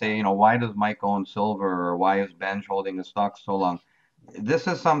you might say, why does Mike own silver or why is Benj holding his stock so long? This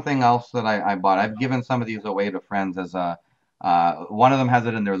is something else that I bought. I've given some of these away to friends one of them has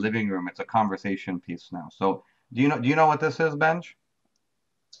it in their living room. It's a conversation piece now. So do you know what this is, Benj?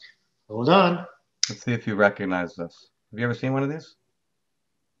 hold on. Let's see if you recognize this. Have you ever seen one of these?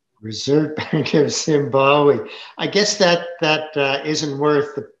 Reserve Bank of Zimbabwe. I guess that isn't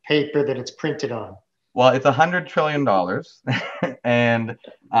worth the paper that it's printed on. Well, it's $100 trillion, and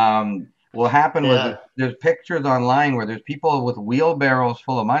what happened was Yeah. there's pictures online where there's people with wheelbarrows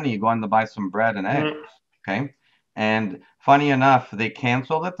full of money going to buy some bread and eggs. Mm. Okay, and funny enough, they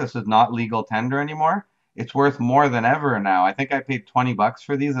canceled it. This is not legal tender anymore. It's worth more than ever now. I think I paid $20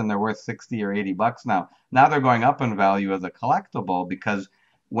 for these, and they're worth 60 or $80 now. Now they're going up in value as a collectible because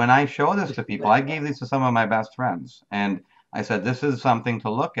when I show this to people, I gave these to some of my best friends, and I said, this is something to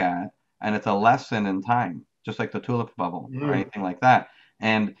look at and it's a lesson in time, just like the tulip bubble or Mm. anything like that.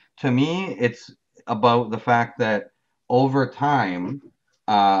 And to me, it's about the fact that over time,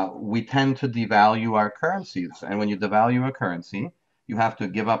 we tend to devalue our currencies. And when you devalue a currency, you have to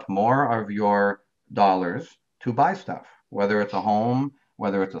give up more of your dollars to buy stuff, whether it's a home,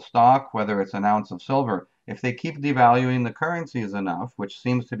 whether it's a stock, whether it's an ounce of silver. If they keep devaluing the currencies enough, which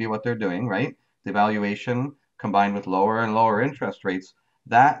seems to be what they're doing, right? Devaluation combined with lower and lower interest rates,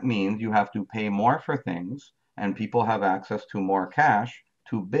 that means you have to pay more for things, and people have access to more cash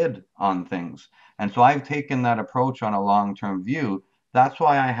to bid on things. And so I've taken that approach on a long term view. That's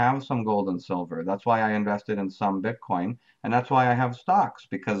why I have some gold and silver. That's why I invested in some Bitcoin. And that's why I have stocks,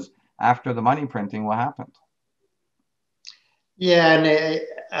 because after the money printing, what happened? Yeah, and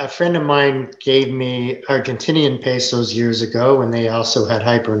a friend of mine gave me Argentinian pesos years ago when they also had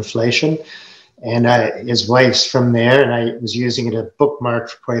hyperinflation. And his wife's from there, and I was using it as a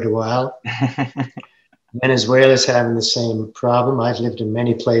bookmark for quite a while. Venezuela's having the same problem. I've lived in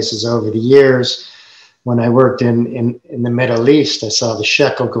many places over the years. When I worked in the Middle East, I saw the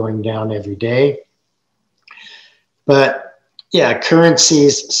shekel going down every day. But yeah,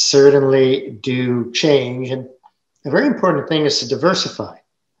 currencies certainly do change. And a very important thing is to diversify.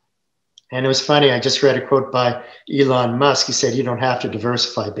 And it was funny, I just read a quote by Elon Musk. He said, you don't have to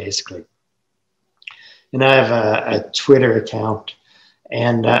diversify, basically. And I have a Twitter account,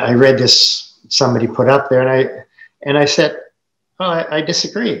 and I read this somebody put up there, and I said, oh, I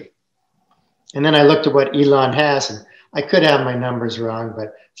disagree. And then I looked at what Elon has, and I could have my numbers wrong,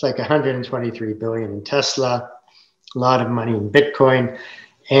 but it's like 123 billion in Tesla, a lot of money in Bitcoin,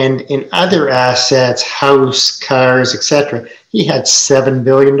 and in other assets, house, cars, etc. He had $7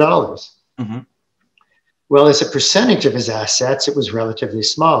 billion. Hmm. Well, as a percentage of his assets, it was relatively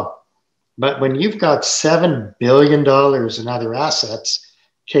small. But when you've got $7 billion in other assets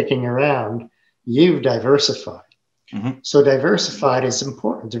kicking around, you've diversified. Hmm. So diversified is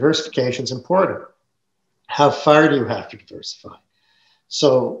important. Diversification is important. How far do you have to diversify?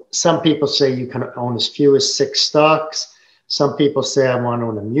 So some people say you can own as few as 6 stocks. Some people say I want to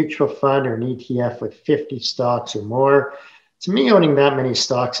own a mutual fund or an ETF with 50 stocks or more. To me, owning that many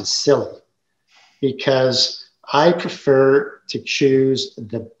stocks is silly because I prefer to choose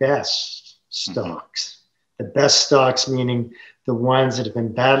the best Hmm. stocks. The best stocks meaning the ones that have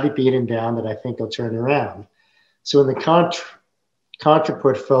been badly beaten down that I think will turn around. So in the contra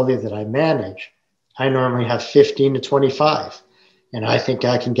portfolio that I manage, I normally have 15 to 25. And I think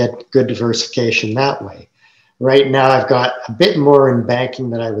I can get good diversification that way. Right now, I've got a bit more in banking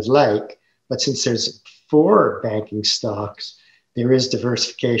than I would like. But since there's 4 banking stocks, there is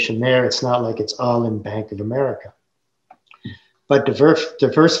diversification there. It's not like it's all in Bank of America. But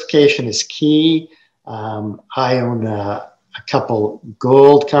diversification is key. I own a couple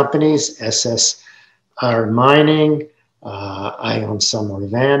gold companies, SSR Mining. I own some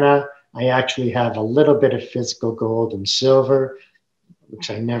Orvana. I actually have a little bit of physical gold and silver, which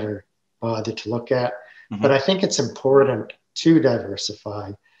I never bother to look at. But Hmm. I think it's important to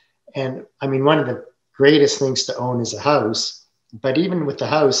diversify. And I mean, one of the greatest things to own is a house. But even with the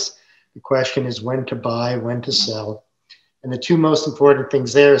house, the question is when to buy, when to sell. And the two most important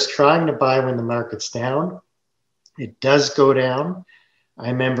things there is trying to buy when the market's down. It does go down. I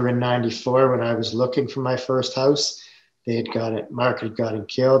remember in '94 when I was looking for my first house, they had got it, market had gotten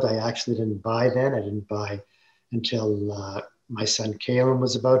killed. I actually didn't buy then. I didn't buy until my son Caleb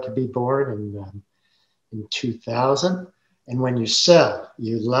was about to be born in 2000. And when you sell,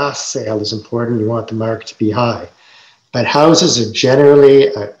 your last sale is important. You want the market to be high. But houses are generally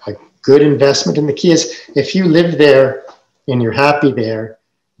a good investment. And the key is if you live there and you're happy there,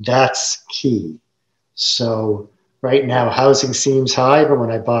 that's key. So right now, housing seems high, but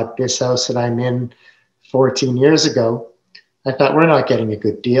when I bought this house that I'm in 14 years ago, I thought we're not getting a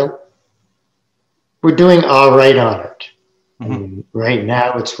good deal. We're doing all right on it. Hmm. And right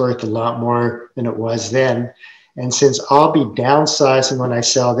now, it's worth a lot more than it was then. And since I'll be downsizing when I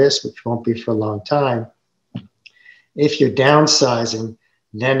sell this, which won't be for a long time, if you're downsizing,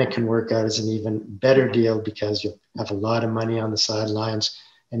 then it can work out as an even better deal because you'll have a lot of money on the sidelines.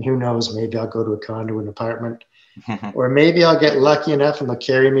 And who knows, maybe I'll go to a condo, an apartment, Hmm. or maybe I'll get lucky enough and they'll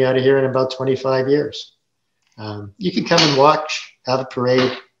carry me out of here in about 25 years. You can come and watch, have a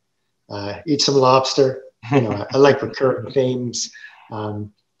parade, eat some lobster. You know, I like recurring themes.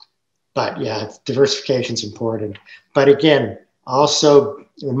 Um, but yeah, diversification is important. But again, also,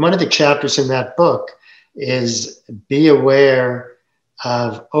 one of the chapters in that book is be aware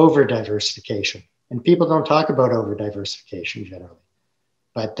of over diversification. And people don't talk about over diversification generally,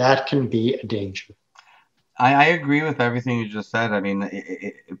 but that can be a danger. I agree with everything you just said. I mean,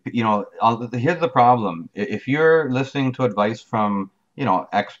 here's the problem. If you're listening to advice from,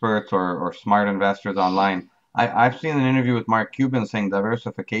 experts or smart investors online, I've seen an interview with Mark Cuban saying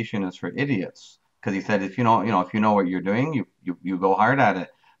diversification is for idiots. Because he said if you know what you're doing, you go hard at it.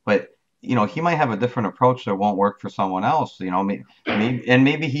 But, he might have a different approach that won't work for someone else.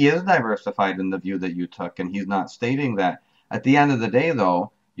 Maybe he is diversified in the view that you took, and he's not stating that. At the end of the day,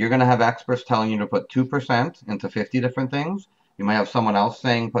 though, you're going to have experts telling you to put 2% into 50 different things. You might have someone else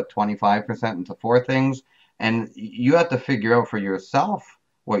saying put 25% into four things. And you have to figure out for yourself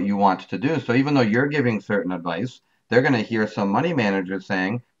what you want to do. So even though you're giving certain advice, they're going to hear some money managers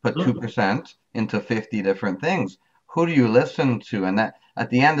saying put 2% into 50 different things. Who do you listen to? And that at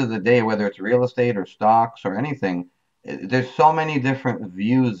the end of the day, whether it's real estate or stocks or anything, there's so many different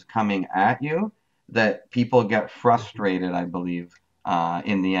views coming at you that people get frustrated, I believe,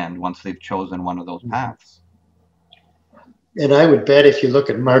 in the end once they've chosen one of those paths. And I would bet if you look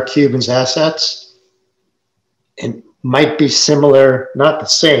at Mark Cuban's assets, it might be similar, not the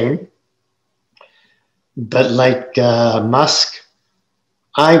same, but like Musk,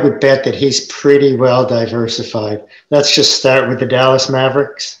 I would bet that he's pretty well diversified. Let's just start with the Dallas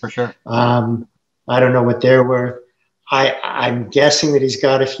Mavericks. For sure. I don't know what they're worth. I'm guessing that he's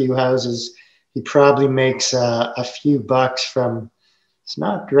got a few houses. He probably makes a few bucks from, it's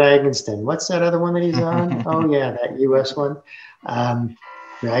not Dragon's Den. What's that other one that he's on? Oh, yeah, that US one. Um,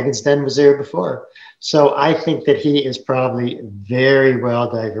 Dragon's Den was there before. So I think that he is probably very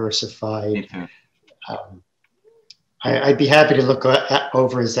well Me diversified. too. Um, I'd be happy to look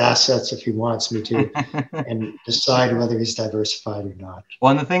over his assets if he wants me to and decide whether he's diversified or not.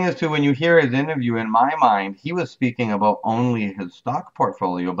 Well, and the thing is too, when you hear his interview, in my mind, he was speaking about only his stock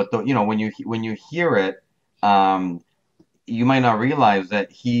portfolio. But when you hear it, um, you might not realize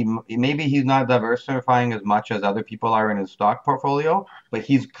that maybe he's not diversifying as much as other people are in his stock portfolio, but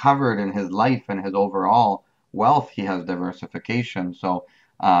he's covered in his life and his overall wealth. He has diversification. So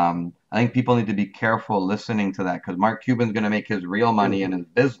I think people need to be careful listening to that because Mark Cuban's going to make his real money in his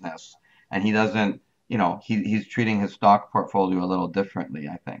business, and he doesn't. He's treating his stock portfolio a little differently,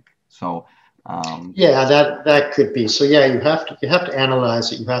 I think. So, Yeah, that could be. So yeah, you have to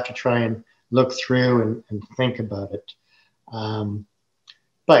analyze it. You have to try and look through and think about it. Um,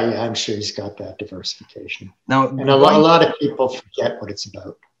 but yeah, I'm sure he's got that diversification. now And a going lot of people forget what it's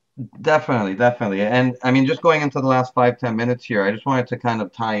about. Definitely, definitely. And I mean, just going into the last 5, 10 minutes here, I just wanted to kind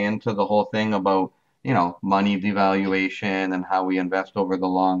of tie into the whole thing about, money devaluation and how we invest over the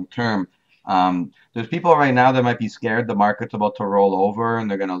long term. There's people right now that might be scared the market's about to roll over and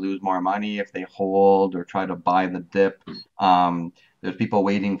they're going to lose more money if they hold or try to buy the dip. There's people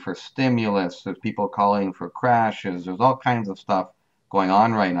waiting for stimulus. There's people calling for crashes. There's all kinds of stuff going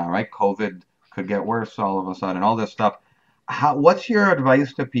on right now, right? COVID could get worse all of a sudden, all this stuff. What's your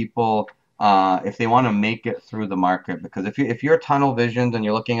advice to people if they want to make it through the market? Because if you're tunnel visioned and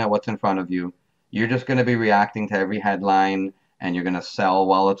you're looking at what's in front of you, you're just going to be reacting to every headline and you're going to sell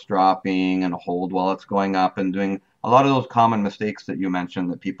while it's dropping and hold while it's going up, and doing a lot of those common mistakes that you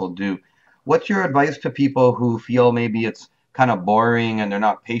mentioned that people do. What's your advice to people who feel maybe it's kind of boring and they're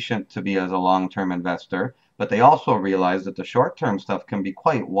not patient to be as a long-term investor, but they also realize that the short-term stuff can be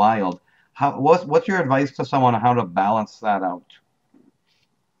quite wild? What's your advice to someone on how to balance that out?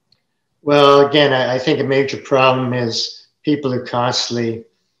 Well, again, I think a major problem is people are constantly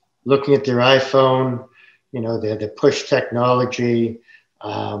looking at their iPhone, the push technology.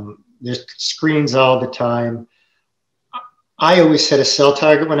 There's screens all the time. I always set a sell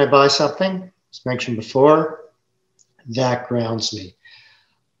target when I buy something, as mentioned before. That grounds me.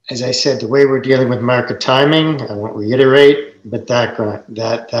 As I said, the way we're dealing with market timing, I won't reiterate, but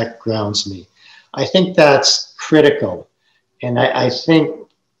that grounds me. I think that's critical. And I think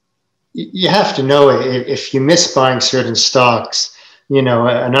you have to know if you miss buying certain stocks,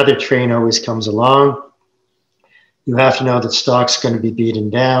 another train always comes along. You have to know that stock's going to be beaten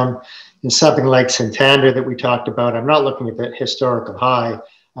down. And something like Santander that we talked about, I'm not looking at the historical high.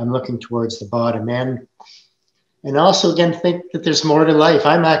 I'm looking towards the bottom end. And also, again, think that there's more to life.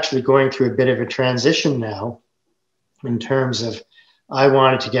 I'm actually going through a bit of a transition now in terms of I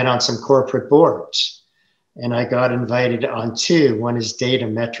wanted to get on some corporate boards. And I got invited on two. One is Data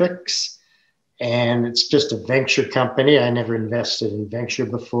Metrics, and it's just a venture company. I never invested in venture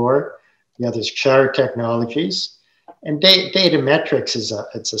before. The other is Char Technologies. And Data Metrics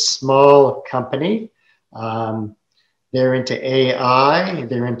it's a small company. They're into AI,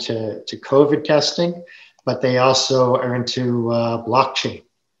 they're into COVID testing, but they also are into blockchain.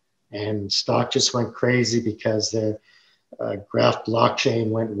 And stock just went crazy because their graph blockchain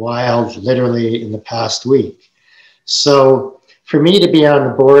went wild literally in the past week. So for me to be on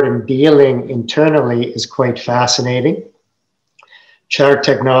the board and dealing internally is quite fascinating. Chart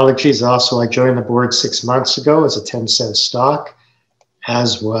Technologies also, I joined the board 6 months ago as a 10-cent stock,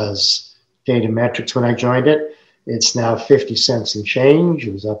 as was Data Metrics when I joined it. It's now 50 cents and change.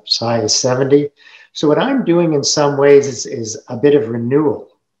 It was up as high as 70. So what I'm doing in some ways is a bit of renewal.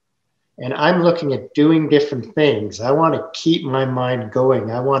 And I'm looking at doing different things. I want to keep my mind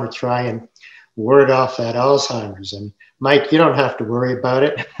going. I want to try and ward off that Alzheimer's. And Mike, you don't have to worry about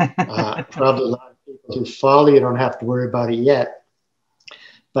it. Probably a lot of people who follow you don't have to worry about it yet.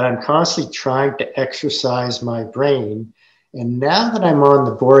 But I'm constantly trying to exercise my brain. And now that I'm on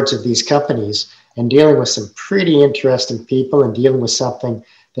the boards of these companies and dealing with some pretty interesting people and dealing with something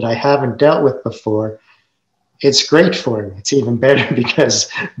that I haven't dealt with before, it's great for me. It's even better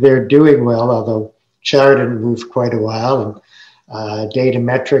because they're doing well, although Char didn't move quite a while. And Data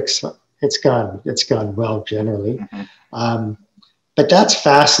Metrics, it's gone well generally. But that's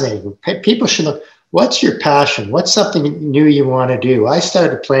fascinating. People should look. What's your passion? What's something new you want to do? I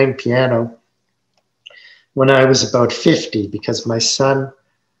started playing piano when I was about 50 because my son,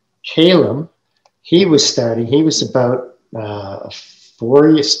 Caleb, he was about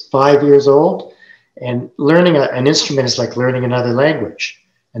 5 years old. And learning an instrument is like learning another language.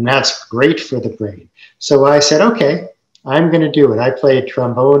 And that's great for the brain. So I said, okay, I'm going to do it. I played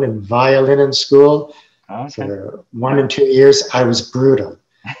trombone and violin in school. Okay. For 1 and 2 years. I was brutal.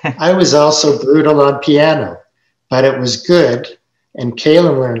 I was also brutal on piano, but it was good. And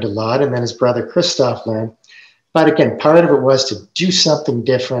Caleb learned a lot, and then his brother Christoph learned. But again, part of it was to do something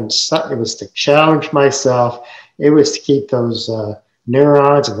different. It was to challenge myself. It was to keep those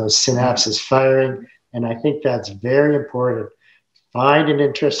neurons and those synapses firing. And I think that's very important. Find an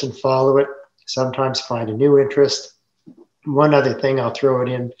interest and follow it. Sometimes find a new interest. One other thing, I'll throw it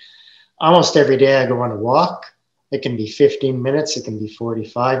in. Almost every day I go on a walk. It can be 15 minutes, it can be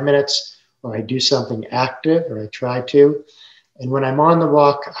 45 minutes, or I do something active, or I try to. And when I'm on the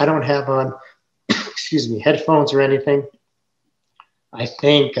walk, I don't have on, headphones or anything. I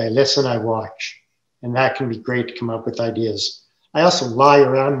think, I listen, I watch. And that can be great to come up with ideas. I also lie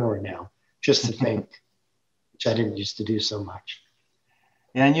around more now, just to think, which I didn't used to do so much.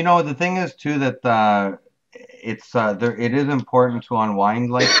 Yeah, and the thing is too that it is important to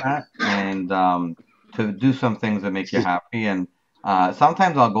unwind like that and to do some things that make you happy. And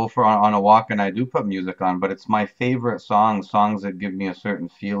sometimes I'll go on a walk and I do put music on, but it's my favorite songs that give me a certain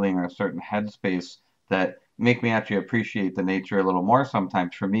feeling or a certain headspace that make me actually appreciate the nature a little more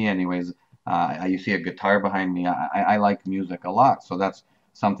sometimes. For me, anyways, you see a guitar behind me. I like music a lot, so that's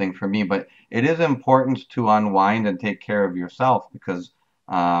something for me. But it is important to unwind and take care of yourself because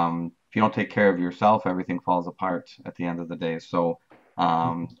if you don't take care of yourself, everything falls apart at the end of the day. So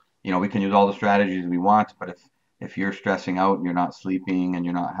we can use all the strategies we want, but if you're stressing out and you're not sleeping and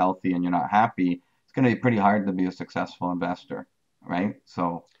you're not healthy and you're not happy, it's going to be pretty hard to be a successful investor, right?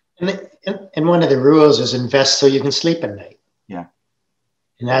 So and one of the rules is invest so you can sleep at night. Yeah.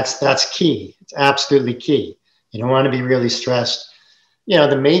 And that's key. It's absolutely key. You don't want to be really stressed. You know,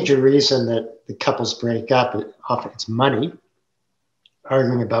 the major reason that the couples break up, often it's money,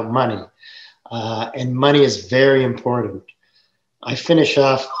 arguing about money. And money is very important. I finish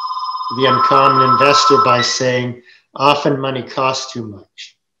off the uncommon investor by saying often money costs too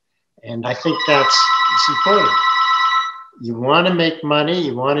much. And I think it's important. You want to make money,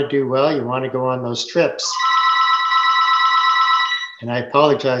 you want to do well, you want to go on those trips. And I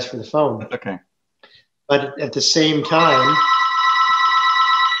apologize for the phone. That's okay. But at the same time,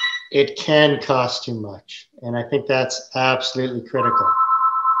 it can cost too much. And I think that's absolutely critical.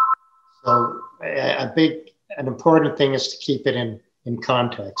 So an important thing is to keep it in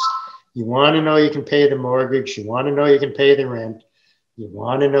context. You want to know you can pay the mortgage. You want to know you can pay the rent. You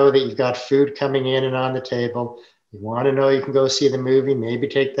want to know that you've got food coming in and on the table. You want to know you can go see the movie, maybe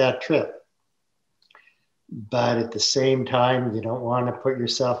take that trip. But at the same time, you don't want to put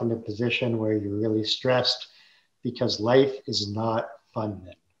yourself in a position where you're really stressed, because life is not fun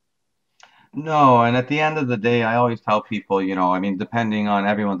then. No, and at the end of the day, I always tell people, I mean, depending on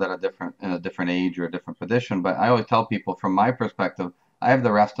everyone's at in a different age or a different position, but I always tell people from my perspective, I have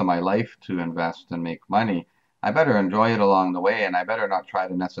the rest of my life to invest and make money. I better enjoy it along the way, and I better not try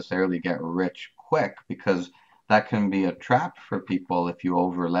to necessarily get rich quick, because that can be a trap for people if you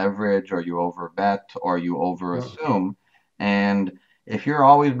over leverage or you over bet or you over assume. And if you're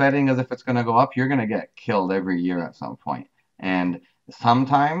always betting as if it's going to go up, you're going to get killed every year at some point. And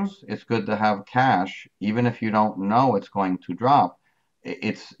sometimes it's good to have cash, even if you don't know it's going to drop.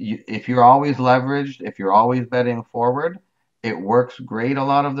 If you're always leveraged, if you're always betting forward, it works great a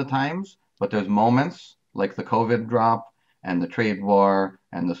lot of the times. But there's moments like the COVID drop and the trade war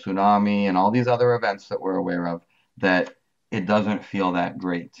and the tsunami and all these other events that we're aware of, that it doesn't feel that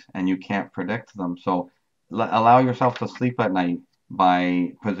great and you can't predict them. So allow yourself to sleep at night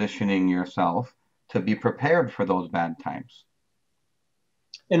by positioning yourself to be prepared for those bad times.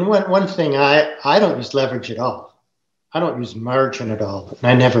 And one thing, I don't use leverage at all. I don't use margin at all, and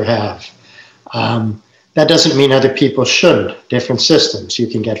I never have. That doesn't mean other people shouldn't. Different systems. You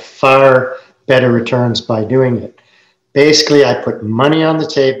can get far better returns by doing it. Basically, I put money on the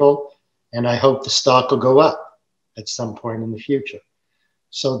table, and I hope the stock will go up at some point in the future.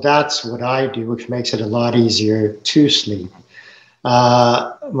 So that's what I do, which makes it a lot easier to sleep.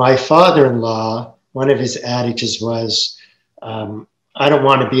 My father-in-law, one of his adages was, I don't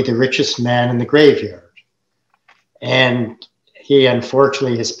want to be the richest man in the graveyard. And he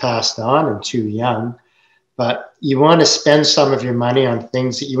unfortunately has passed on and too young, but you want to spend some of your money on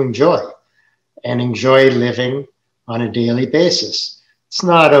things that you enjoy and enjoy living on a daily basis. It's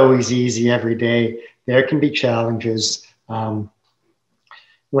not always easy every day. There can be challenges.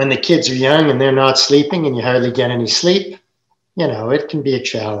 When the kids are young and they're not sleeping and you hardly get any sleep, it can be a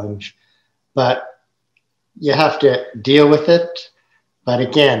challenge, but you have to deal with it. But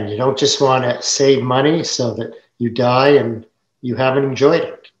again, you don't just want to save money so that you die and you haven't enjoyed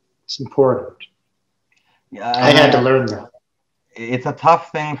it. It's important. Yeah, I had to learn that. It's a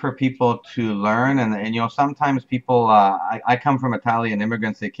tough thing for people to learn, and sometimes people. I come from Italian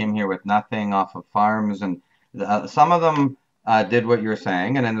immigrants. They came here with nothing off of farms, and some of them did what you're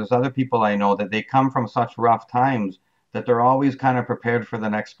saying, and then there's other people I know that they come from such rough times that they're always kind of prepared for the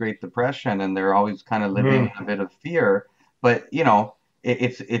next Great Depression, and they're always kind of living in a bit of fear. But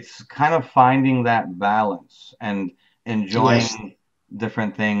it's kind of finding that balance and enjoying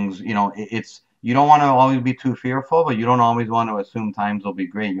different things. You don't want to always be too fearful, but you don't always want to assume times will be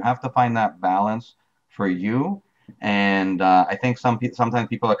great. You have to find that balance for you. And I think sometimes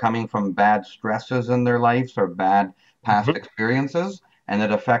people are coming from bad stresses in their lives or bad past experiences, and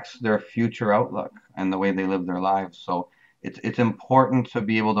it affects their future outlook and the way they live their lives. So it's important to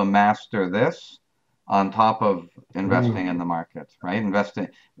be able to master this on top of investing in the market, right? Investing.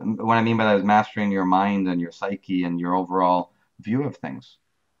 What I mean by that is mastering your mind and your psyche and your overall view of things,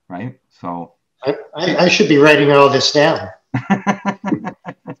 right? So. I should be writing all this down.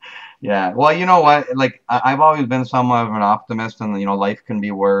 Yeah. Well, you know what? Like I've always been somewhat of an optimist, and life can be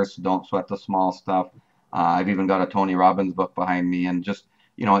worse. Don't sweat the small stuff. I've even got a Tony Robbins book behind me, and just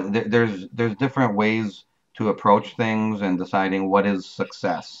there's different ways to approach things and deciding what is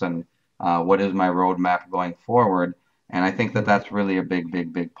success and what is my roadmap going forward. And I think that that's really a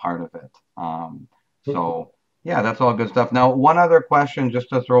big part of it. So. Yeah, that's all good stuff. Now, one other question, just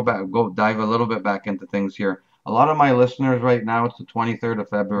to go dive a little bit back into things here. A lot of my listeners right now, it's the 23rd of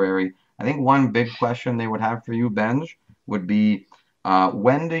February. I think one big question they would have for you, Benj, would be,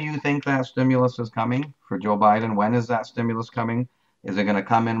 when do you think that stimulus is coming for Joe Biden? When is that stimulus coming? Is it going to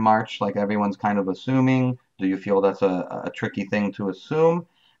come in March like everyone's kind of assuming? Do you feel that's a tricky thing to assume?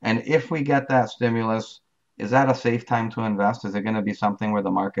 And if we get that stimulus, is that a safe time to invest? Is it going to be something where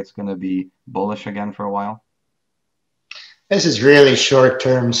the market's going to be bullish again for a while? This is really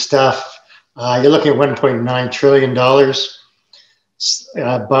short-term stuff. You're looking at $1.9 trillion.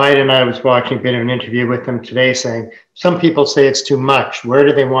 Biden, I was watching a bit of an interview with him today saying, some people say it's too much. Where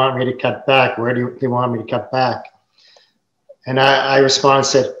do they want me to cut back? Where do they want me to cut back? And I responded,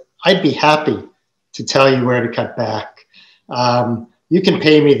 said, I'd be happy to tell you where to cut back. You can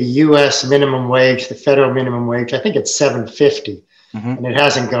pay me the US minimum wage, the federal minimum wage. I think it's $7.50, and it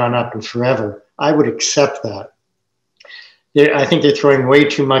hasn't gone up in forever. I would accept that. I think they're throwing way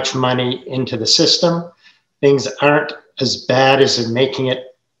too much money into the system. Things aren't as bad as they're making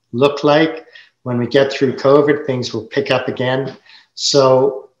it look like. When we get through COVID, things will pick up again.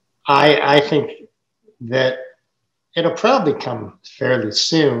 So I think that it'll probably come fairly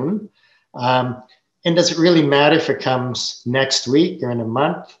soon. And does it really matter if it comes next week or in a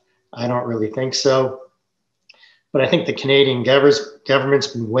month? I don't really think so. But I think the Canadian government's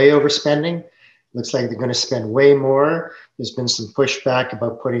been way overspending. Looks like they're going to spend way more. There's been some pushback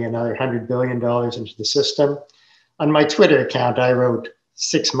about putting another $100 billion into the system. On my Twitter account, I wrote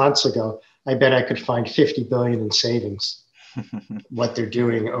 6 months ago, I bet I could find 50 billion in savings. What they're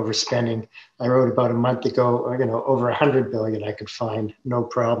doing, overspending. I wrote about a month ago, over 100 billion I could find, no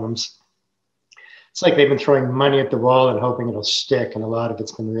problems. It's like they've been throwing money at the wall and hoping it'll stick, and a lot of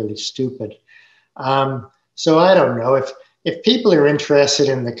it's been really stupid. So I don't know. If people are interested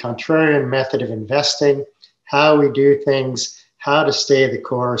in the contrarian method of investing, how we do things, how to stay the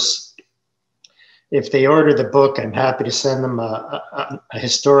course, if they order the book, I'm happy to send them a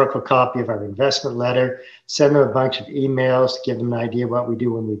historical copy of our investment letter, send them a bunch of emails to give them an idea what we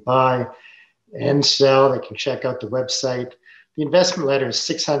do when we buy and sell. They can check out the website. The investment letter is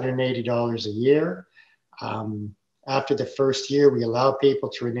 $680 a year. After the first year, we allow people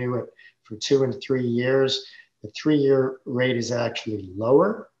to renew it for 2 and 3 years. The 3-year rate is actually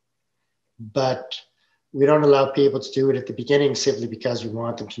lower, but we don't allow people to do it at the beginning simply because we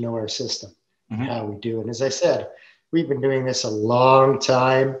want them to know our system and how we do it. And as I said, we've been doing this a long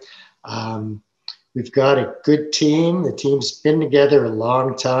time. We've got a good team. The team's been together a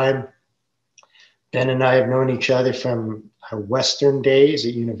long time. Ben and I have known each other from our Western days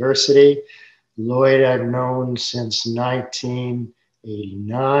at university. Lloyd I've known since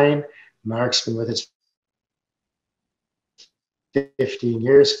 1989. Mark's been with us 15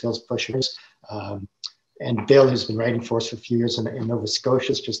 years, Phil's pushing us. And Bill, who's been writing for us for a few years in Nova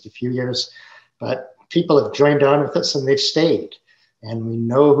Scotia, just a few years. But people have joined on with us and they've stayed. And we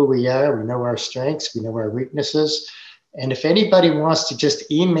know who we are, we know our strengths, we know our weaknesses. And if anybody wants to just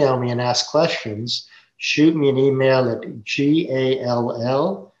email me and ask questions, shoot me an email at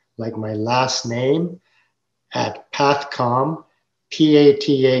GALL, like my last name, at pathcom,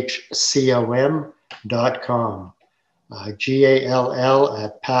 PATHCOM.com. GALL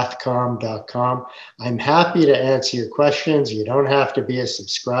at pathcom.com. I'm happy to answer your questions. You don't have to be a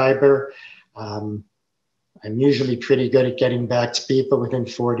subscriber. I'm usually pretty good at getting back to people within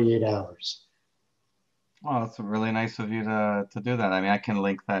 48 hours. Well, that's really nice of you to do that. I mean, I can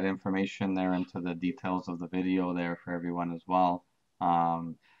link that information there into the details of the video there for everyone as well.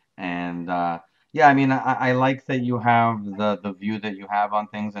 Yeah, I mean, I like that you have the view that you have on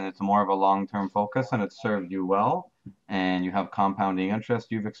things, and it's more of a long-term focus, and it's served you well. And you have compounding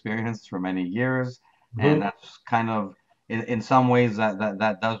interest you've experienced for many years, and that's kind of in some ways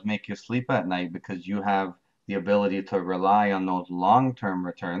that does make you sleep at night because you have the ability to rely on those long-term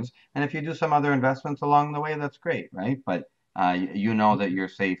returns. And if you do some other investments along the way, that's great, right? But you know that you're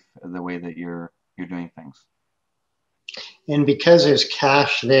safe the way that you're doing things. And because there's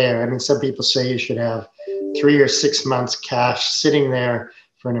cash there, I mean, some people say you should have 3 or 6 months cash sitting there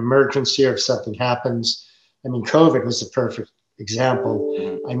for an emergency or if something happens. I mean, COVID was the perfect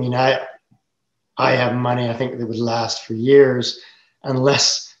example. I mean, I have money I think that would last for years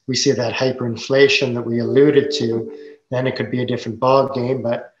unless we see that hyperinflation that we alluded to. Then it could be a different ball game,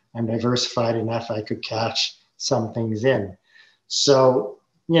 but I'm diversified enough I could cash some things in. So,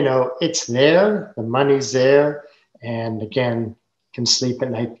 it's there, the money's there, and again, can sleep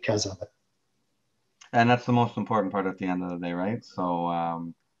at night because of it. And that's the most important part at the end of the day, right?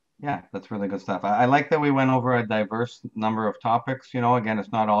 So, yeah, that's really good stuff. I like that we went over a diverse number of topics. Again,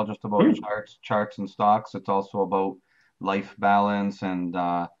 it's not all just about charts and stocks. It's also about life balance and,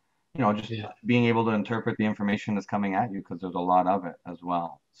 just being able to interpret the information that's coming at you because there's a lot of it as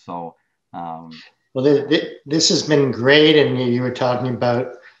well. So, well, this has been great. And you were talking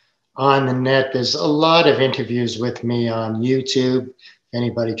about on the net, there's a lot of interviews with me on YouTube. If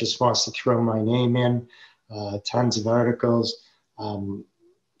anybody just wants to throw my name in, tons of articles.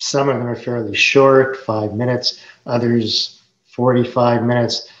 Some of them are fairly short, 5 minutes, others 45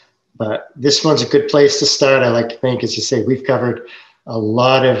 minutes. But this one's a good place to start. I like to think, as you say, we've covered a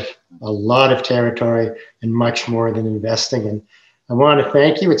lot of territory and much more than investing. And I want to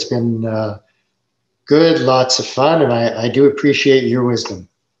thank you. It's been good, lots of fun, and I do appreciate your wisdom.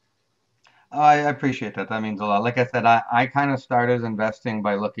 I appreciate that. That means a lot. Like I said, I kind of started investing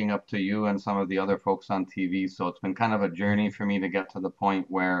by looking up to you and some of the other folks on TV. So it's been kind of a journey for me to get to the point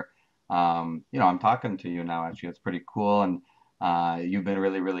where, I'm talking to you now. Actually, it's pretty cool. And you've been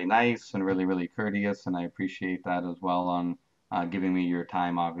really, really nice and really, really courteous. And I appreciate that as well on giving me your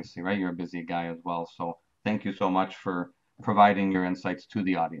time, obviously, right? You're a busy guy as well. So thank you so much for providing your insights to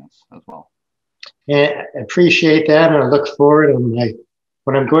the audience as well. Yeah, I appreciate that, and I look forward. And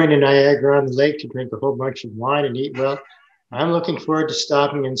when I'm going to Niagara on the Lake to drink a whole bunch of wine and eat well, I'm looking forward to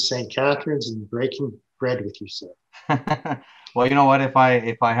stopping in St. Catharines and breaking bread with you, sir. Well, you know what? If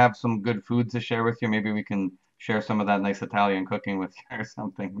I have some good food to share with you, maybe we can share some of that nice Italian cooking with you or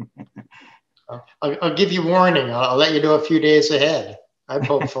something. I'll give you warning. I'll let you know a few days ahead. I'm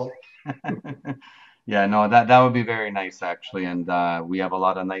hopeful. Yeah, no, that would be very nice actually. And we have a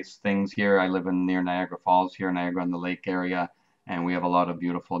lot of nice things here. I live in near Niagara Falls here, Niagara on the Lake area, and we have a lot of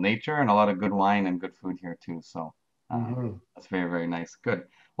beautiful nature and a lot of good wine and good food here too. So Mm-hmm. that's very, very nice. Good.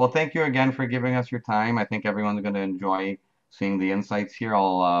 Well, thank you again for giving us your time. I think everyone's going to enjoy seeing the insights here.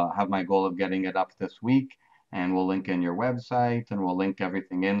 I'll have my goal of getting it up this week, and we'll link in your website and we'll link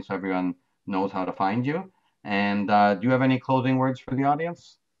everything in so everyone knows how to find you. And do you have any closing words for the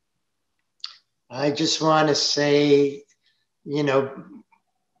audience? I just want to say, you know,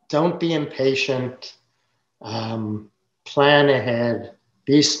 don't be impatient. Plan ahead.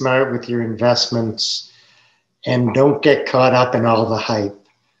 Be smart with your investments, and don't get caught up in all the hype.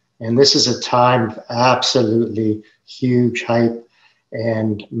 And this is a time of absolutely huge hype.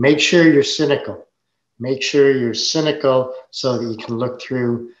 And make sure you're cynical. Make sure you're cynical so that you can look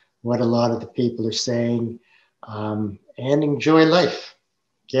through what a lot of the people are saying, and enjoy life.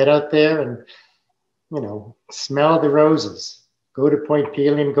 Get out there and, smell the roses. Go to Point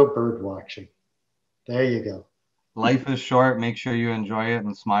Pelee and go bird watching. There you go. Life is short. Make sure you enjoy it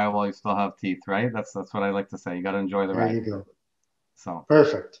and smile while you still have teeth, right? That's what I like to say. You got to enjoy the There ride. you go. So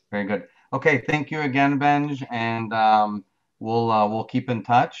Perfect. very good. Okay, thank you again, Benj, and we'll keep in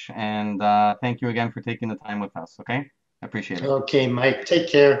touch. And thank you again for taking the time with us. Okay, appreciate it. Okay, Mike, take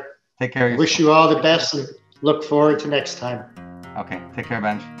care. Take care I of wish yourself. you all the best and look forward to next time. Okay, take care,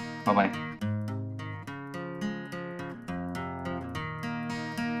 Benj. Bye bye.